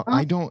 Now,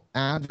 I don't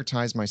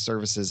advertise my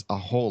services a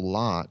whole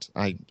lot.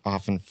 I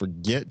often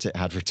forget to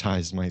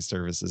advertise my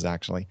services,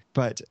 actually.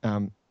 But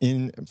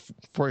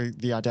for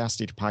the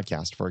Audacity to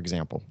Podcast, for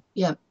example.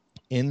 Yeah.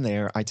 In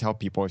there, I tell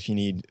people if you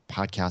need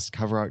podcast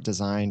cover art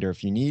designed, or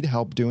if you need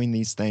help doing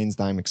these things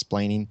that I'm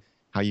explaining,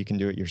 how you can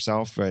do it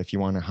yourself, or if you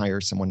want to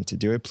hire someone to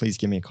do it, please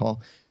give me a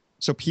call.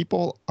 So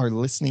people are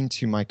listening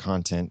to my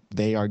content.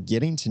 They are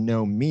getting to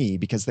know me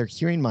because they're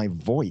hearing my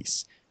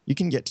voice. You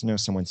can get to know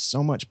someone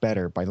so much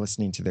better by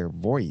listening to their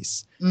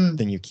voice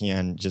than you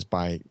can just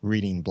by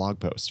reading blog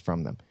posts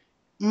from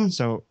them.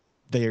 So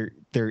they're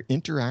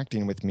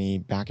interacting with me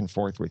back and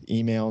forth with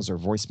emails or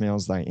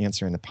voicemails that I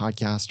answer in the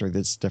podcast or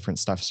this different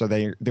stuff. So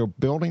they're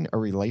building a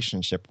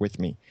relationship with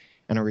me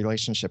and a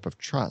relationship of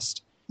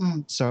trust.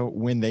 So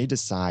when they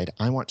decide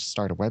I want to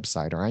start a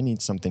website or I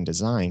need something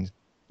designed,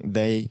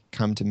 they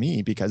come to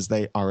me because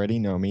they already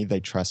know me.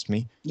 They trust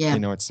me. They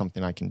know it's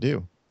something I can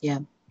do.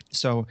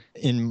 So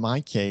in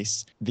my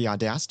case, the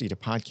Audacity to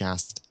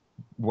Podcast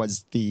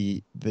was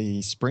the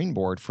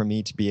springboard for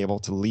me to be able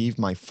to leave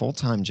my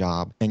full-time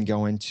job and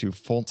go into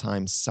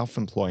full-time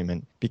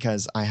self-employment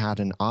because I had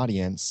an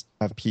audience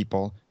of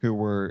people who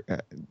were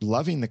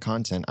loving the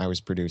content I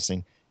was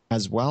producing,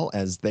 as well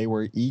as they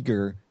were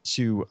eager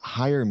to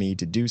hire me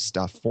to do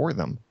stuff for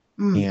them.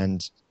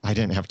 And I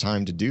didn't have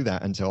time to do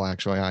that until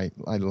actually I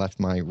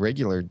left my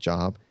regular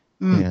job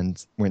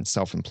and went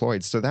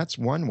self-employed. So that's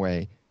one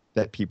way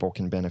that people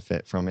can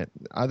benefit from it.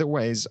 Other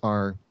ways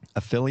are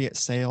affiliate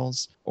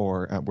sales,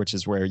 or which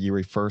is where you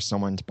refer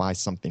someone to buy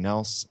something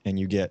else and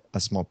you get a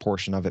small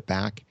portion of it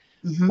back.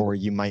 Or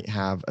you might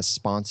have a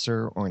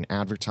sponsor or an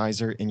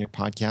advertiser in your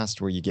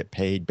podcast where you get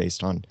paid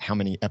based on how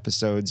many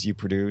episodes you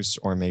produce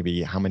or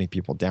maybe how many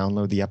people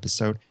download the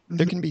episode.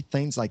 There can be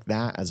things like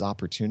that as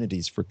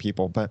opportunities for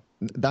people, but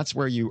that's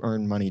where you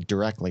earn money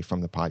directly from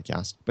the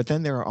podcast. But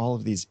then there are all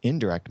of these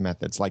indirect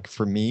methods. Like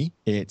for me,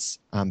 it's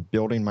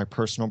building my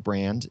personal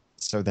brand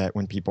so that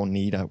when people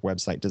need a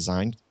website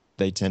designed,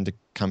 they tend to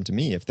come to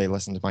me. If they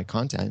listen to my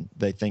content,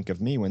 they think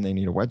of me when they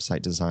need a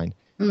website designed.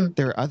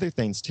 There are other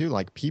things too,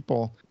 like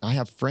people, I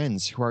have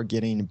friends who are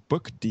getting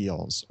book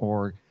deals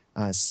or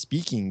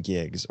speaking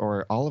gigs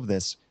or all of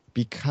this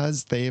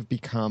because they have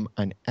become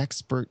an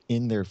expert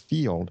in their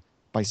field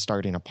by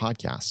starting a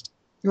podcast.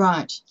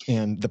 Right.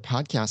 And the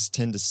podcasts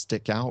tend to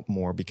stick out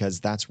more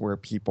because that's where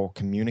people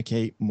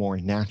communicate more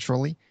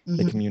naturally.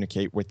 They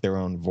communicate with their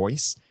own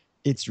voice.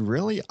 It's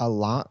really a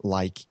lot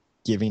like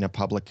giving a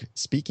public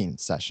speaking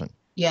session.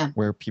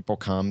 Where people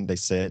come, they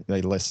sit,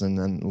 they listen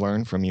and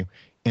learn from you.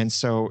 And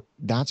so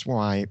that's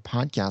why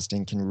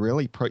podcasting can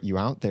really put you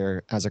out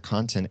there as a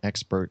content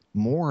expert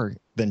more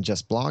than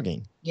just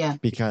blogging.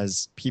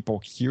 Because people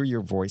hear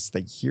your voice,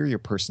 they hear your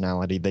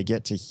personality, they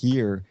get to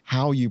hear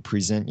how you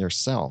present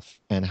yourself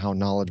and how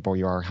knowledgeable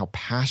you are, how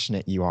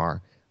passionate you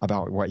are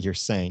about what you're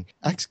saying.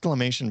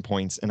 Exclamation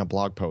points in a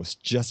blog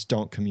post just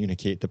don't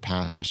communicate the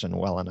passion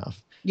well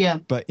enough.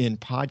 But in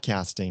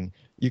podcasting,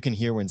 you can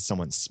hear when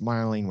someone's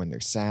smiling, when they're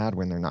sad,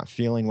 when they're not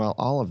feeling well,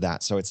 all of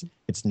that. So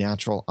it's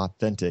natural,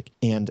 authentic,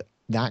 and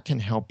that can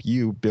help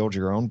you build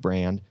your own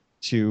brand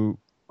to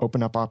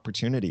open up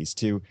opportunities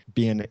to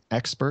be an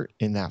expert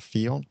in that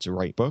field, to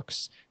write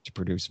books, to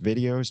produce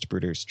videos, to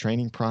produce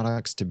training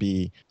products, to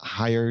be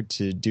hired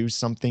to do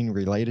something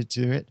related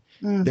to it.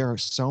 There are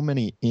so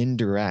many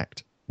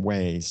indirect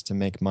ways to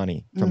make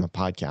money from a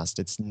podcast.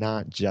 It's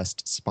not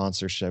just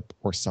sponsorship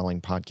or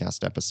selling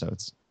podcast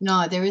episodes.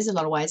 No, there is a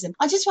lot of ways. And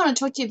I just want to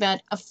talk to you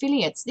about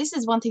affiliates. This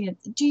is one thing.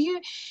 Do you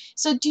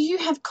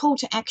have call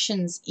to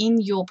actions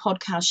in your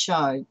podcast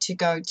show to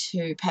go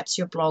to perhaps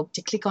your blog,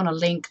 to click on a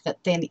link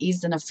that then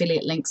is an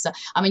affiliate link? So,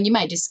 I mean, you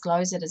may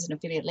disclose it as an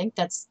affiliate link.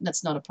 That's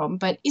not a problem.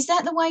 But is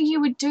that the way you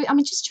would do? I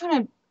mean, just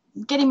trying to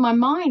get in my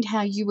mind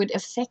how you would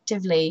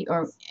effectively,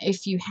 or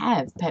if you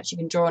have, perhaps you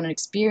can draw on an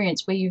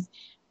experience where you've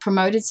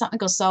promoted something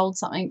or sold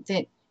something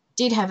that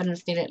did have an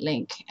affiliate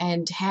link,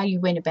 and how you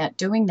went about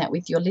doing that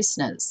with your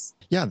listeners.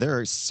 Yeah, there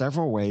are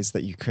several ways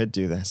that you could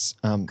do this.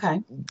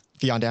 Okay.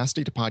 The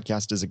Audacity to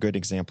Podcast is a good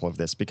example of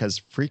this, because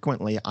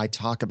frequently I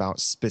talk about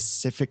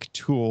specific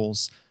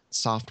tools,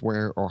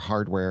 software or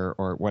hardware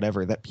or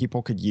whatever that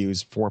people could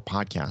use for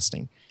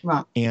podcasting.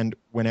 Right. And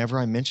whenever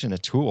I mention a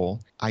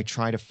tool, I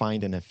try to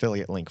find an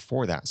affiliate link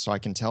for that. So I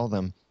can tell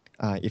them,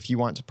 if you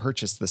want to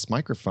purchase this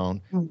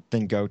microphone,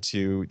 then go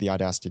to the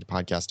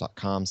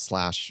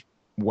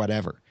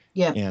audacitypodcast.com/whatever.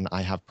 Yeah. And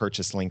I have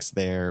purchase links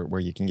there where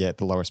you can get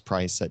the lowest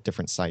price at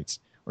different sites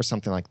or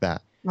something like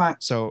that. Right.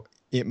 So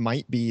it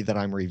might be that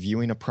I'm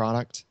reviewing a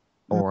product,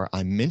 or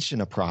I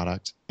mention a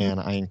product and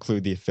I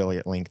include the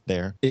affiliate link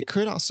there. It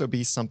could also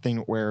be something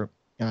where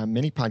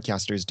many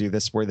podcasters do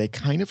this, where they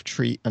kind of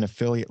treat an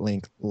affiliate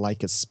link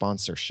like a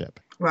sponsorship.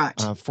 Right.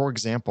 For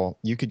example,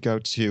 you could go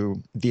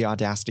to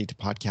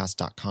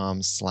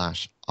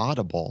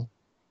theaudacitytopodcast.com/audible,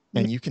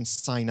 and you can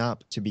sign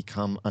up to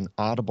become an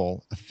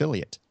Audible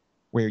affiliate,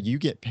 where you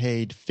get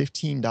paid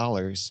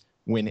 $15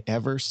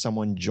 whenever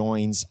someone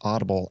joins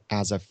Audible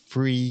as a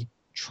free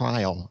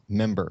trial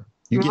member.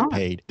 You get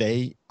paid.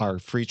 They are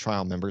free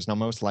trial members. Now,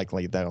 most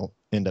likely they'll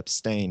end up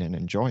staying and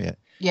enjoy it.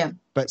 Yeah.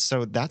 But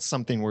so that's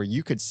something where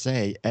you could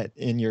say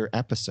in your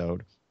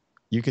episode,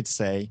 you could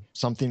say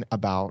something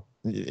about,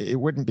 it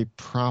wouldn't be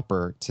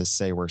proper to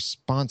say we're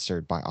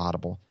sponsored by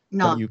Audible,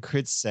 but you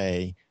could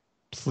say,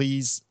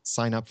 please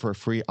sign up for a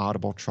free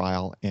Audible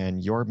trial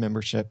and your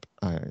membership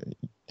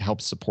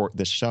helps support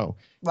this show.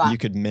 Right. You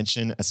could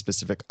mention a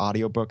specific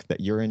audiobook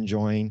that you're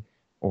enjoying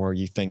or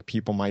you think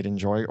people might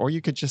enjoy, or you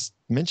could just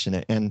mention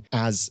it. And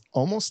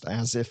almost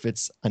as if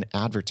it's an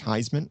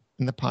advertisement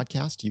in the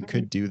podcast, you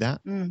could do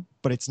that,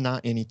 but it's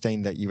not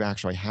anything that you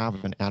actually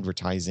have an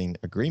advertising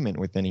agreement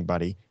with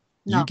anybody.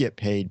 No. You get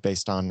paid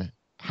based on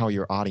how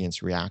your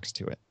audience reacts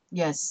to it.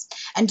 Yes.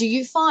 And do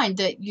you find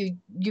that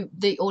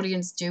the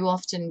audience do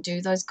often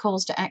do those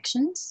calls to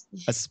actions?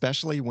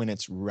 Especially when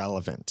it's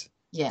relevant.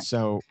 Yeah.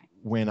 So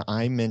when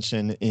I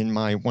mention in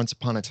my Once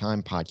Upon a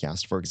Time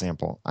podcast, for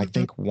example, I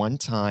think one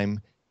time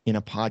in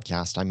a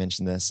podcast I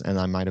mentioned this, and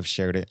I might have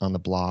shared it on the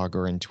blog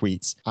or in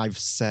tweets. I've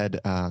said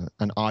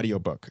an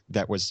audiobook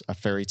that was a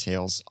fairy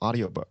tales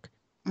audiobook,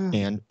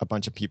 and a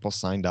bunch of people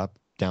signed up,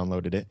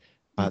 downloaded it.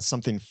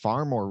 Something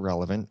far more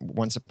relevant,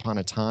 Once Upon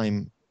a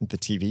Time, the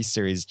TV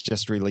series,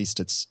 just released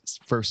its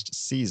first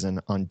season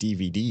on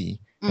DVD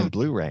and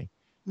Blu-ray.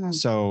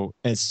 So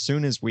as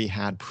soon as we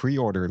had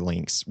pre-order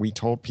links, we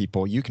told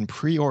people you can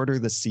pre-order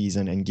the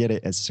season and get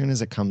it as soon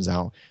as it comes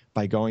out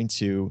by going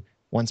to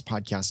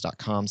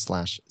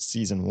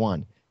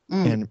oncepodcast.com/season1.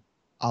 And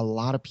a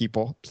lot of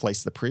people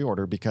placed the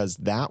pre-order because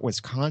that was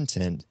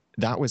content.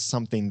 That was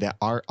something that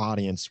our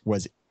audience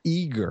was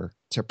eager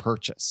to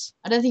purchase.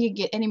 I don't think you can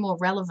get any more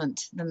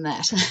relevant than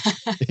that.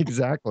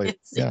 Exactly.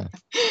 Yeah.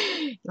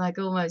 Like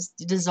almost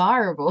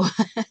desirable.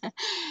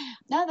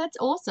 No, that's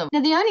awesome.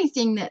 Now, the only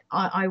thing that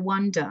I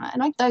wonder,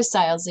 and like those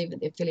sales, even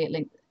the affiliate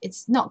link,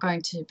 it's not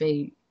going to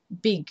be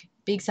big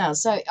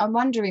sales. So I'm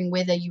wondering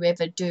whether you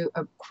ever do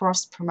a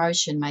cross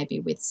promotion,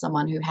 maybe with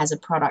someone who has a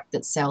product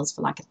that sells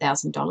for like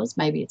 $1,000.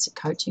 Maybe it's a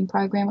coaching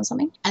program or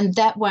something. And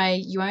that way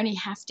you only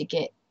have to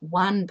get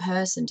one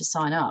person to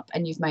sign up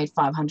and you've made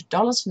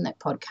 $500 from that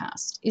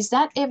podcast. Is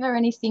that ever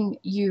anything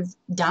you've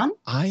done?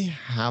 I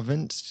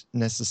haven't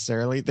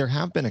necessarily. There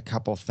have been a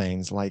couple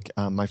things, like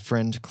my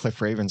friend Cliff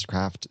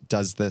Ravenscraft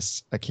does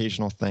this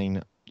occasional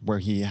thing where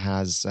he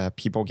has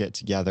people get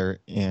together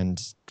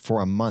and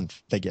for a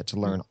month they get to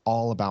learn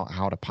all about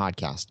how to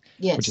podcast,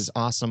 which is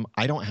awesome.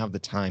 I don't have the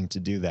time to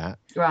do that.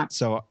 Right.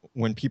 So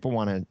when people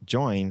want to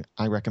join,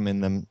 I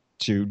recommend them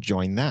to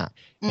join that.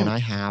 And I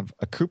have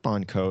a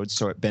coupon code,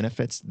 so it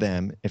benefits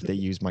them if they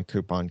use my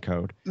coupon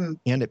code,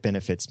 and it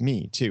benefits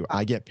me too.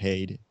 I get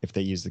paid if they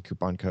use the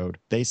coupon code.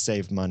 They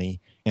save money,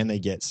 and they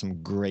get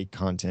some great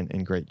content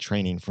and great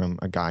training from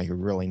a guy who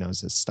really knows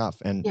his stuff.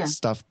 And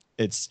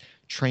it's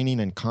training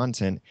and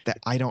content that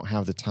I don't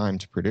have the time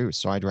to produce,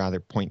 so I'd rather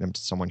point them to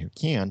someone who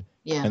can.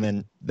 Yeah. And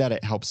then that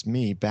it helps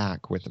me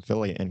back with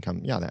affiliate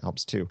income. Yeah, that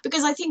helps too.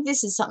 Because I think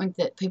this is something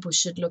that people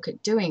should look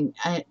at doing,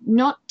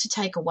 not to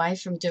take away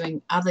from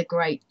doing other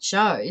great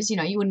shows. shows,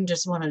 you wouldn't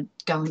just want to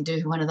go and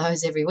do one of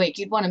those every week.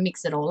 You'd want to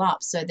mix it all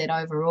up so that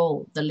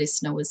overall the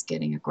listener was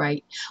getting a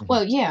great,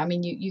 well, yeah, I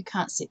mean, you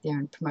can't sit there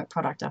and promote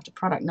product after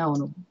product. No one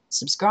will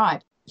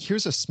subscribe.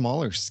 Here's a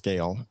smaller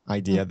scale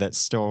idea that's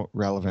still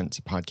relevant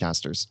to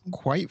podcasters.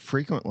 Quite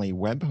frequently,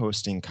 web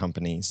hosting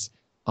companies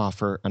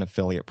offer an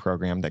affiliate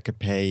program that could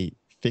pay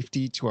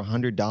 $50 to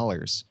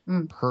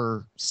 $100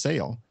 per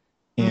sale.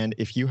 And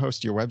if you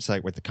host your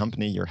website with the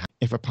company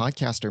if a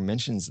podcaster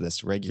mentions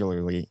this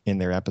regularly in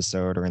their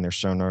episode or in their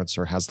show notes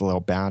or has the little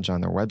badge on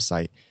their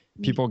website,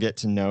 people get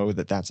to know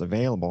that that's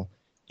available.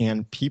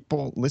 And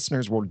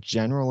listeners will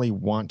generally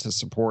want to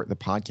support the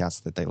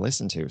podcast that they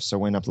listen to. So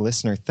when a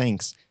listener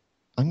thinks,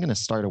 I'm going to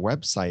start a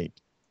website,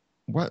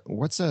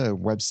 what's a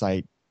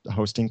website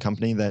hosting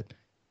company that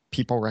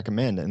people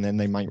recommend? And then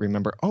they might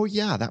remember, oh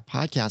yeah, that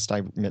podcast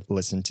I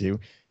listened to,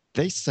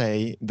 they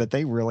say that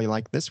they really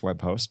like this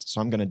web host, so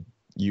I'm going to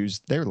use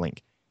their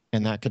link.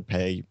 And that could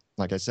pay,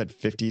 like I said,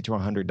 $50 to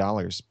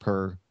 $100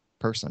 per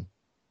person.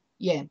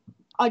 Yeah.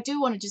 I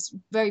do want to just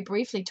very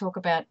briefly talk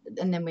about,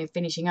 and then we're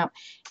finishing up,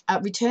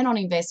 return on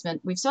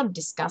investment. We've sort of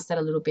discussed that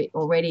a little bit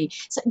already.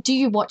 So do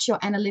you watch your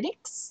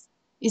analytics?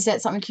 Is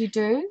that something you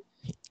do?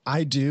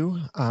 I do.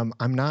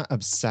 I'm not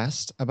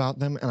obsessed about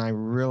them, and I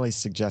really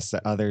suggest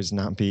that others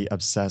not be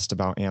obsessed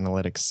about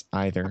analytics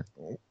either.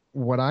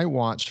 What I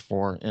watch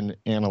for in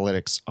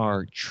analytics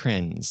are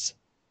trends.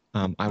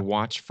 I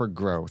watch for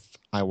growth.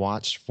 I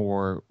watch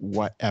for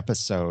what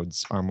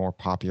episodes are more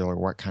popular,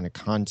 what kind of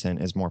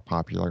content is more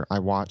popular. I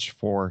watch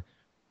for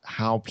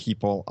how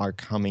people are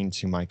coming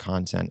to my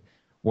content.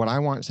 What I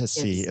want to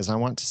see is I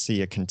want to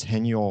see a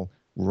continual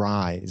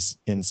rise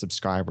in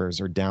subscribers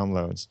or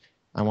downloads.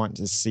 I want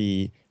to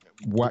see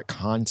what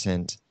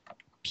content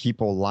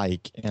people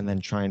like and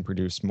then try and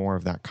produce more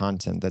of that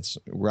content that's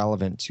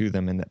relevant to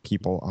them and that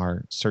people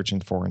are searching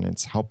for and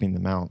it's helping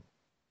them out.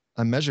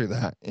 I measure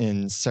that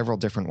in several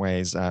different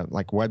ways,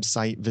 like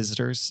website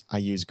visitors. I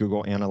use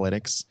Google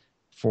Analytics.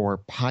 For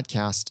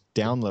podcast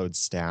download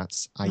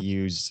stats, I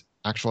use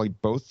actually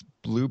both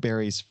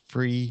Blueberry's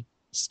free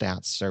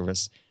stats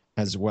service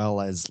as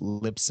well as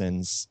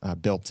Libsyn's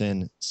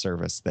built-in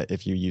service that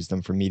if you use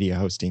them for media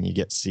hosting, you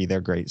get to see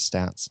their great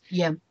stats.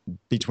 Yeah.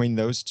 Between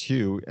those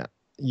two,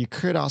 you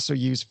could also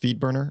use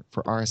FeedBurner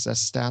for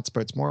RSS stats,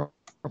 but it's more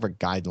of a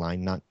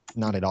guideline,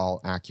 not at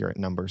all accurate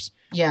numbers.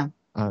 Yeah.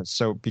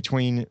 So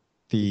between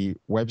the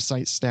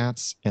website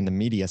stats and the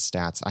media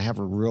stats, I have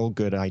a real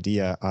good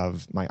idea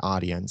of my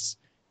audience,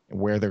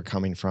 where they're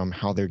coming from,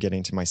 how they're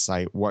getting to my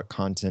site, what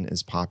content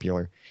is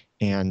popular,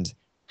 and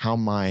how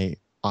my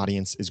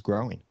audience is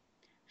growing.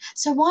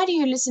 So why do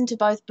you listen to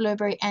both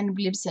Blueberry and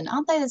Libsyn?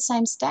 Aren't they the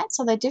same stats?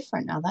 Are they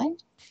different? Are they?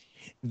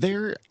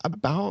 They're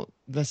about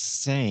the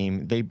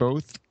same. They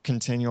both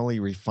continually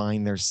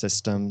refine their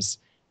systems.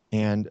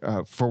 And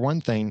for one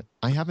thing,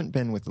 I haven't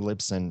been with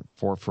Libsyn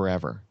for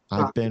forever.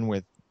 I've been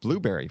with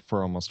Blueberry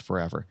for almost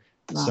forever.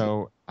 Right.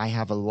 So I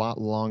have a lot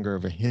longer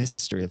of a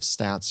history of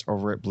stats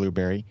over at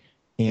Blueberry.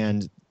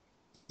 And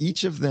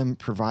each of them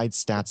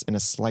provides stats in a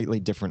slightly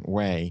different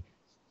way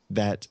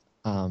that,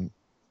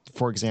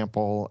 for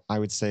example, I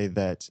would say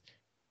that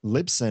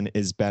Libsyn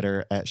is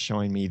better at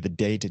showing me the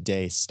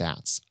day-to-day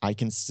stats. I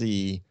can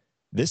see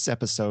this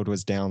episode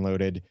was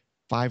downloaded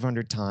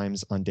 500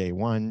 times on day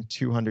 1,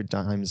 200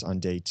 times on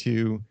day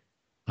 2,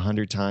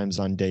 100 times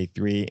on day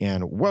 3,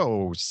 and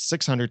whoa,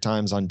 600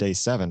 times on day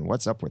 7.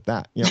 What's up with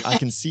that? I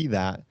can see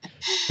that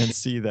and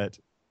see that,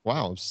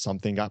 wow,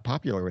 something got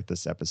popular with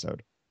this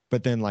episode.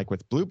 But then like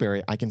with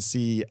Blueberry, I can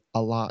see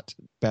a lot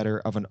better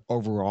of an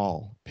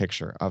overall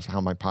picture of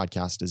how my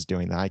podcast is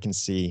doing. That I can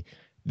see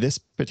this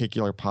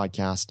particular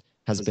podcast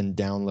has been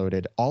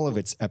downloaded. All of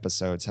its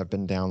episodes have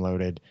been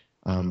downloaded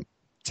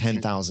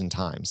 10,000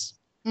 times.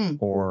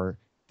 Or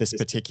this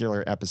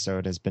particular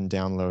episode has been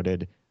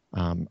downloaded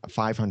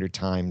 500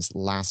 times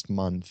last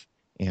month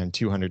and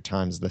 200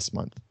 times this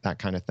month, that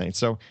kind of thing.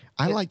 So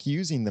I like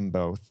using them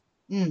both.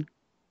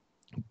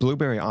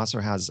 Blueberry also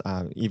has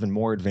even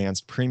more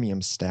advanced premium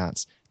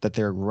stats that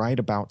they're right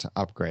about to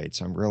upgrade.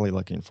 So I'm really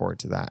looking forward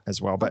to that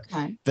as well. But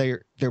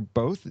they're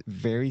both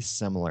very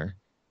similar,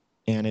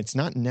 and it's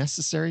not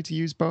necessary to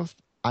use both.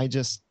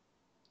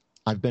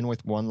 I've been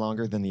with one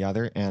longer than the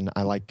other, and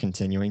I like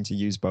continuing to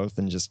use both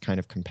and just kind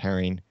of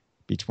comparing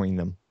between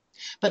them.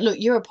 But look,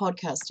 you're a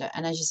podcaster,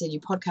 and as you said, you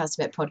podcast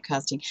about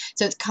podcasting.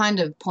 So it's kind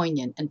of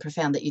poignant and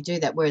profound that you do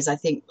that, whereas I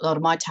think a lot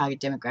of my target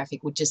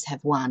demographic would just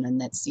have one, and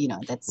that's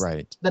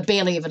right. But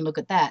barely even look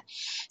at that.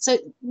 So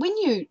when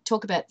you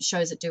talk about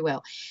shows that do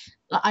well,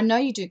 I know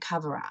you do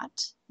cover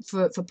art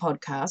for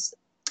podcasts.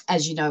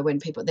 As you know, when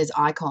there's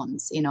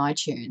icons in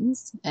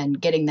iTunes, and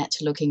getting that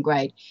to looking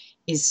great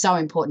is so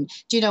important.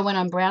 Do you know, when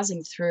I'm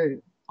browsing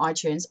through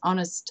iTunes,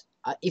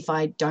 if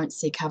I don't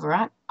see cover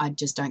art, I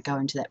just don't go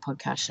into that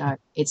podcast show.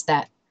 It's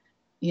that,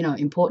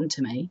 important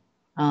to me.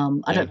 I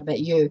don't know about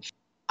you.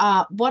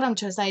 What I'm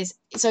trying to say is,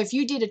 so if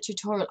you did a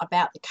tutorial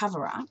about the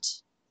cover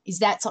art, Is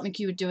that something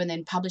you would do and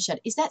then publish it?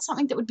 Is that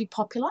something that would be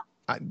popular?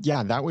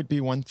 Yeah, that would be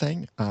one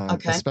thing,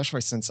 Okay.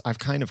 especially since I've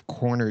kind of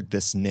cornered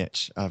this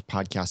niche of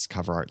podcast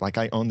cover art. Like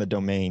I own the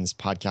domains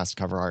podcast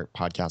cover art,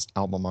 podcast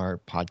album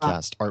art, Right.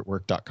 podcast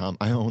artwork.com.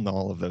 I own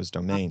all of those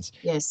domains.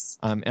 Yes.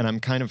 And I'm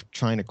kind of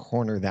trying to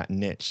corner that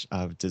niche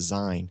of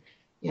design.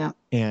 Yeah.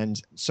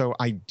 And so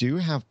I do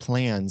have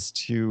plans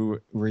to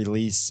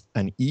release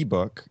an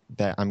ebook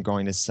that I'm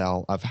going to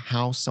sell of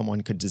how someone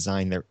could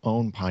design their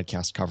own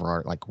podcast cover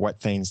art, like what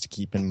things to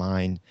keep in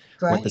mind,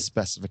 what the Great.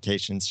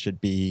 specifications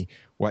should be,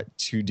 what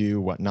to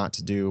do, what not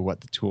to do, what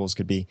the tools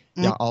could be.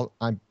 Yeah,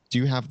 I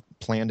do have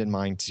planned in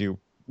mind to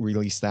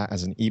release that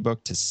as an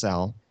ebook to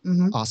sell.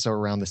 Also,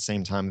 around the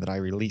same time that I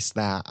release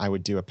that, I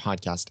would do a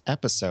podcast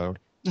episode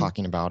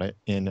talking about it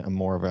in a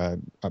more of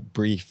a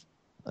brief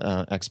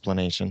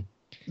explanation.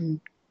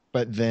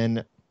 But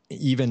then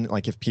even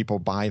like if people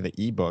buy the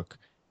ebook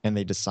and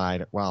they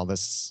decide, wow,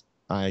 this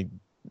I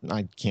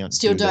can't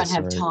Still do don't this,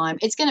 have time.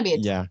 It's going to be a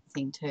yeah,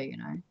 thing too, you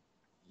know.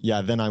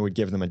 yeah, then I would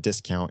give them a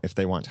discount if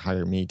they want to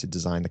hire me to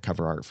design the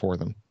cover art for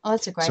them. Oh,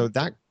 that's a great. So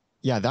that,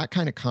 yeah, that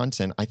kind of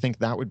content, I think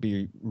that would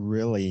be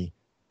really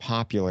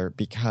popular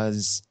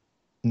because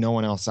no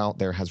one else out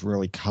there has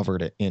really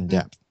covered it in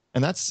depth.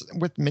 And that's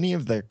with many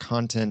of the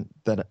content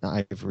that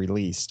I've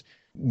released.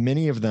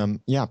 Many of them,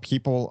 yeah,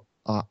 people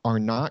are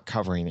not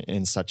covering it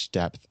in such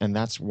depth. And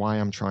that's why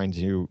I'm trying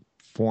to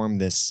form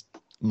this,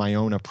 my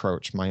own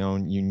approach, my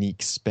own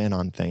unique spin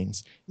on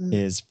things,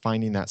 is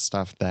finding that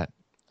stuff that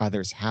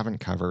others haven't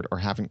covered or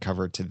haven't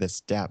covered to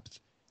this depth.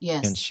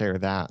 Yes. And share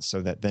that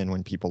so that then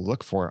when people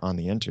look for it on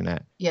the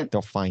internet,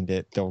 they'll find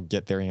it, they'll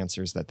get their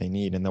answers that they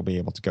need, and they'll be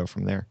able to go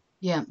from there.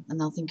 Yeah, and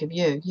they'll think of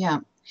you. Yeah.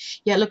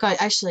 Yeah, look, I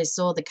actually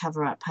saw the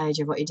cover art page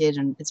of what you did,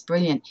 and it's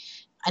brilliant.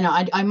 And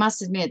I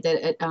must admit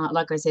that,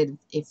 like I said,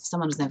 if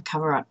someone doesn't have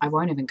cover art, I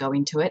won't even go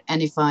into it.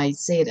 And if I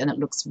see it and it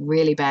looks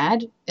really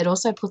bad, it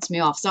also puts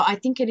me off. So I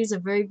think it is a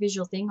very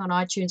visual thing on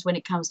iTunes when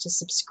it comes to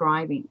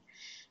subscribing.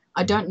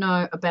 I don't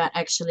know about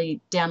actually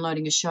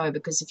downloading a show,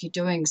 because if you're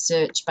doing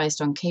search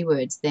based on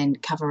keywords, then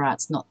cover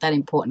art's not that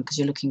important because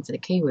you're looking for the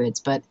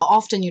keywords. But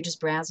often you're just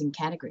browsing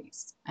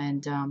categories.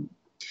 And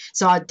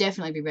so I'd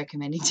definitely be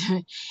recommending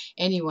to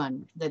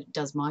anyone that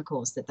does my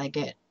course that they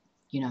get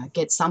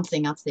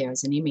something up there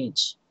as an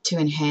image to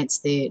enhance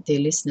their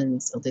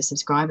listeners or their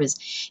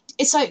subscribers.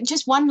 So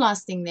just one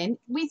last thing then,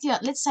 with your,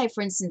 let's say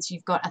for instance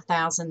you've got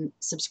 1,000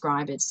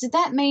 subscribers, does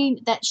that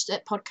mean that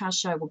that podcast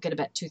show will get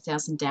about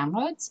 2,000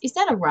 downloads? Is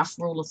that a rough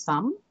rule of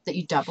thumb that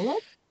you double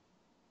it?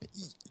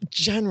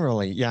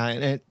 Generally,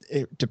 yeah.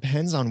 It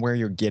depends on where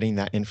you're getting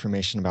that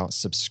information about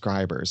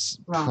subscribers.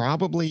 Right.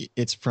 Probably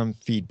it's from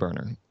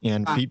FeedBurner.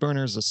 And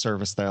FeedBurner is a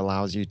service that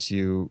allows you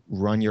to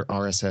run your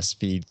RSS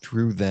feed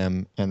through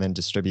them and then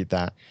distribute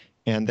that.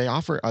 And they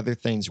offer other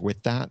things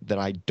with that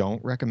I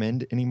don't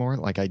recommend anymore.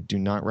 Like I do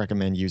not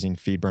recommend using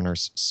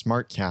FeedBurner's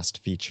SmartCast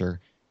feature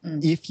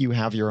if you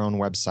have your own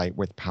website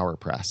with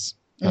PowerPress.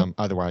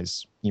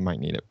 Otherwise, you might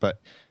need it. But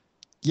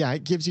yeah,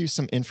 it gives you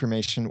some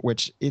information,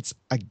 which it's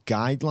a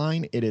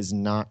guideline. It is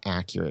not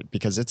accurate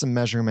because it's a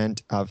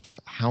measurement of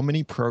how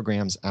many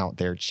programs out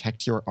there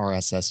checked your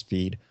RSS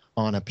feed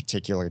on a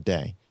particular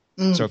day.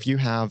 So if you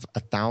have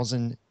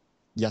 1,000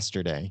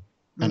 yesterday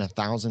and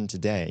 1,000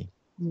 today,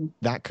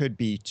 that could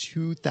be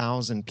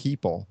 2,000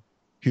 people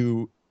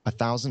who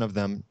 1,000 of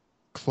them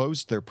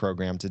closed their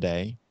program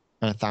today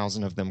and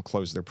 1,000 of them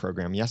closed their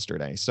program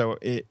yesterday. So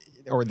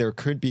or there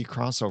could be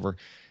crossover.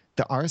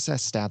 The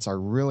RSS stats are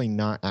really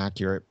not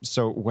accurate.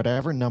 So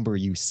whatever number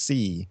you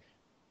see,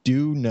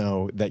 do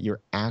know that your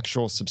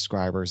actual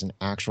subscribers and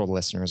actual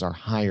listeners are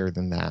higher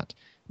than that.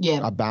 Yeah.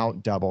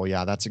 About double.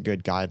 Yeah, that's a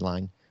good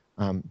guideline.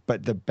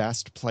 But the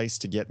best place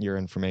to get your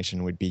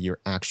information would be your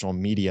actual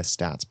media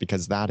stats,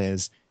 because that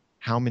is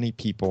how many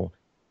people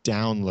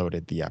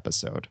downloaded the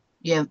episode.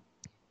 Yeah.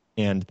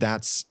 And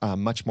that's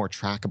much more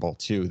trackable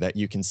too, that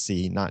you can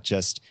see not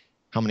just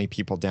how many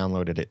people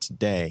downloaded it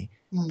today,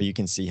 but you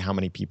can see how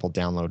many people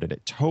downloaded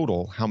it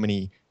total, how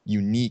many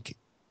unique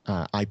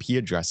IP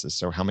addresses,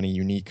 so how many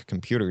unique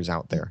computers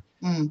out there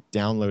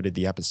downloaded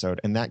the episode.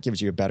 And that gives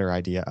you a better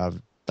idea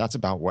of that's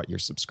about what your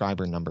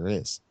subscriber number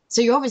is.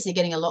 So you're obviously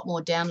getting a lot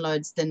more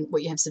downloads than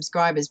what you have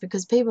subscribers,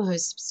 because people who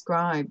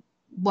subscribe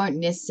won't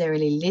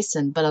necessarily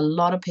listen, but a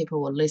lot of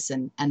people will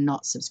listen and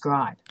not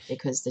subscribe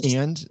because they're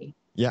just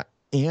yeah.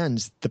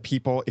 And the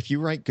people, if you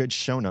write good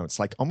show notes,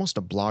 like almost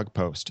a blog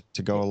post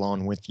to go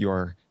along with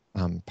your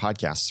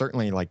podcast,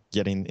 certainly like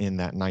getting in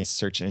that nice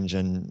search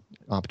engine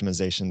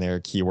optimization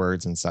there,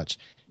 keywords and such.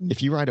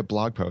 If you write a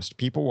blog post,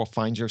 people will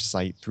find your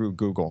site through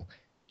Google.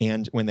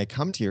 And when they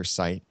come to your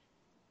site,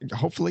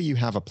 hopefully you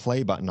have a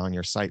play button on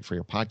your site for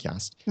your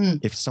podcast.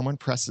 If someone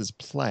presses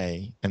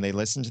play and they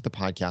listen to the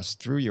podcast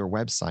through your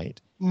website,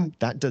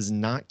 that does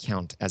not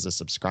count as a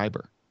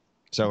subscriber.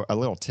 So a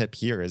little tip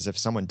here is if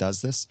someone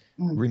does this,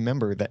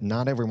 remember that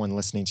not everyone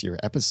listening to your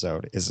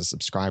episode is a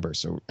subscriber.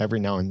 So every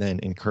now and then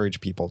encourage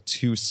people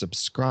to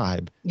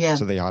subscribe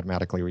so they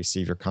automatically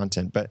receive your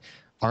content. But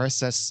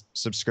RSS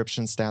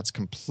subscription stats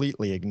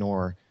completely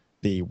ignore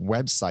the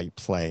website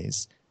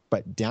plays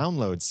but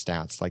download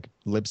stats like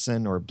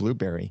Libsyn or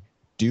Blueberry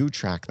do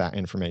track that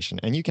information.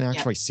 And you can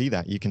actually see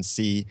that. You can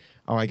see,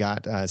 oh, I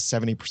got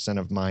 70%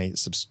 of my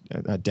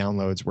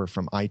downloads were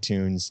from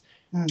iTunes,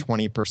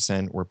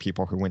 20% were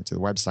people who went to the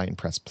website and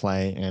pressed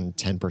play, and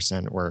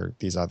 10% were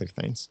these other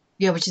things.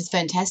 Yeah, which is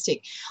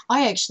fantastic.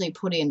 I actually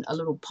put in a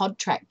little pod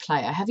track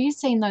player. Have you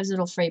seen those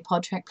little free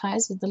pod track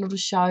players with the little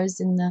shows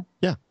in the...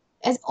 Yeah.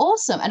 It's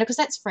awesome. And because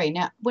that's free.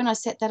 Now, when I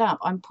set that up,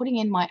 I'm putting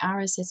in my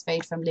RSS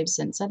feed from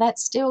Libsyn. So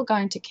that's still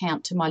going to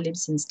count to my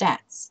Libsyn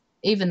stats,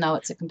 even though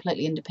it's a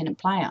completely independent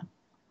player.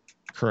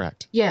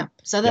 Correct. Yeah.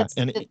 So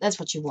that's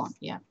what you want.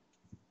 Yeah.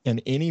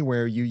 And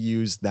anywhere you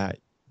use that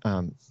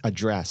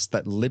address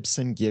that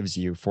Libsyn gives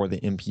you for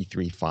the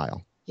MP3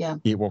 file,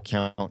 it will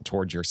count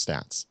towards your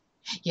stats.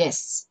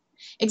 Yes.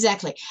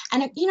 Exactly.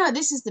 And,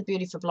 this is the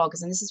beauty for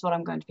bloggers, and this is what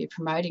I'm going to be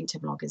promoting to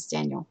bloggers,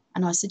 Daniel,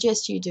 and I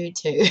suggest you do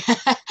too,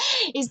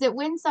 is that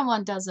when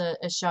someone does a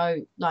show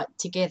like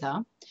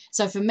together,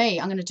 so for me,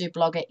 I'm going to do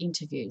blogger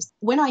interviews.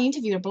 When I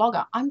interview a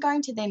blogger, I'm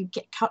going to then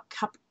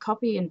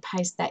copy and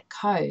paste that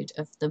code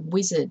of the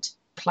wizard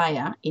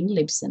player in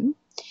Libsyn,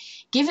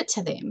 give it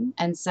to them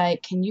and say,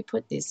 can you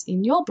put this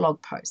in your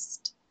blog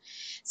post?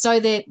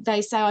 So that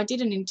they say, I did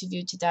an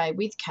interview today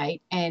with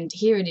Kate and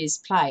here it is,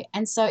 play.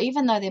 And so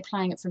even though they're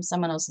playing it from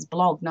someone else's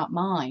blog, not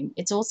mine,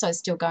 it's also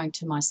still going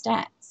to my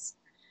stats,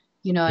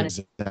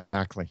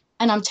 Exactly.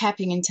 And I'm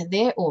tapping into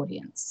their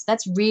audience.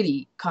 That's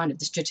really kind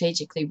of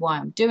strategically why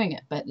I'm doing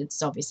it, but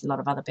it's obviously a lot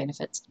of other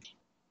benefits.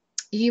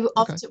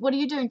 What are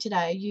you doing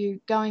today? Are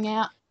you going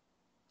out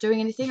doing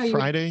anything?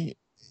 Friday.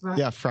 Right.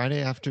 Yeah,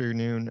 Friday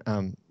afternoon.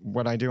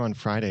 What I do on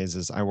Fridays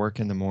is I work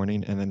in the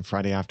morning, and then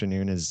Friday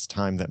afternoon is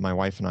time that my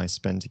wife and I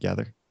spend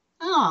together.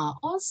 Oh,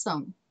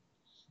 awesome.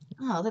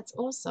 Oh, that's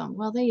awesome.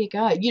 Well, there you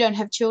go. You don't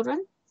have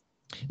children?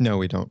 No,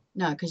 we don't.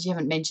 No, because you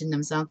haven't mentioned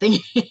them something.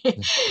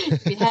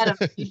 If you had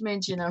them, you'd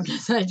mention them.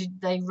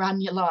 They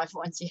run your life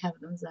once you have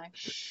them. So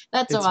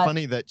that's all right. It's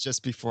funny that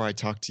just before I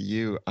talked to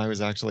you, I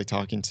was actually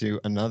talking to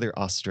another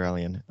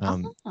Australian,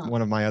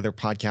 one of my other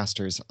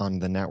podcasters on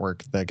the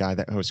network, the guy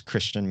that hosts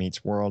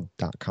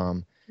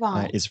ChristianMeetsWorld.com,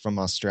 is from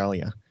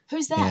Australia.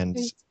 Who's that? And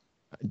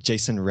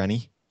Jason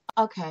Rennie.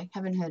 Okay,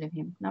 haven't heard of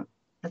him. No,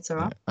 that's all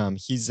right.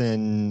 He's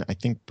in, I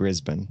think,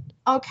 Brisbane.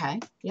 Okay,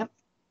 yep.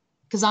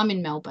 Because I'm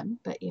in Melbourne,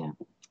 but yeah.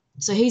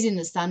 So he's in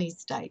the sunny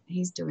state.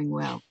 He's doing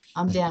well.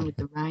 I'm down with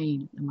the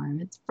rain at the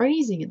moment. It's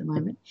freezing at the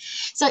moment.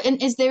 So,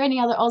 and is there any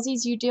other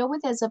Aussies you deal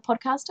with as a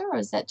podcaster, or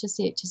is that just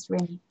it, just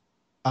Rennie?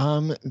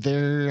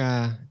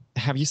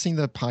 Have you seen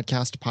the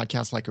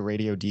podcast Like a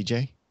Radio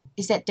DJ?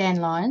 Is that Dan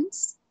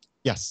Lyons?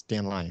 Yes,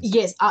 Dan Lyons.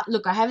 Yes.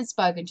 Look, I haven't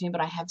spoken to him, but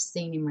I have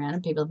seen him around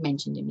and people have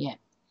mentioned him, yeah.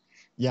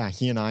 Yeah,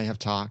 he and I have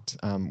talked.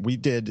 We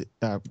did,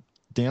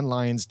 Dan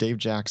Lyons, Dave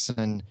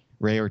Jackson,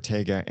 Ray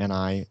Ortega, and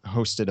I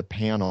hosted a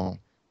panel,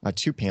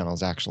 2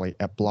 panels actually,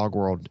 at Blog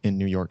World in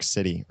New York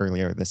City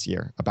earlier this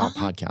year about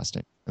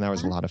podcasting. And that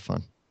was a lot of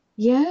fun.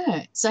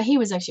 Yeah. So he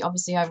was actually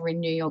obviously over in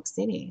New York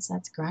City. So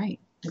that's great.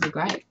 That'd be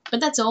great.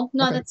 But that's all.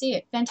 No, That's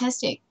it.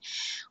 Fantastic.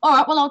 All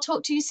right. Well, I'll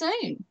talk to you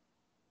soon.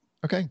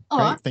 Okay. All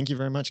great. Right. Thank you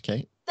very much,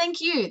 Kate.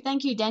 Thank you.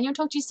 Thank you, Daniel.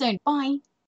 Talk to you soon. Bye.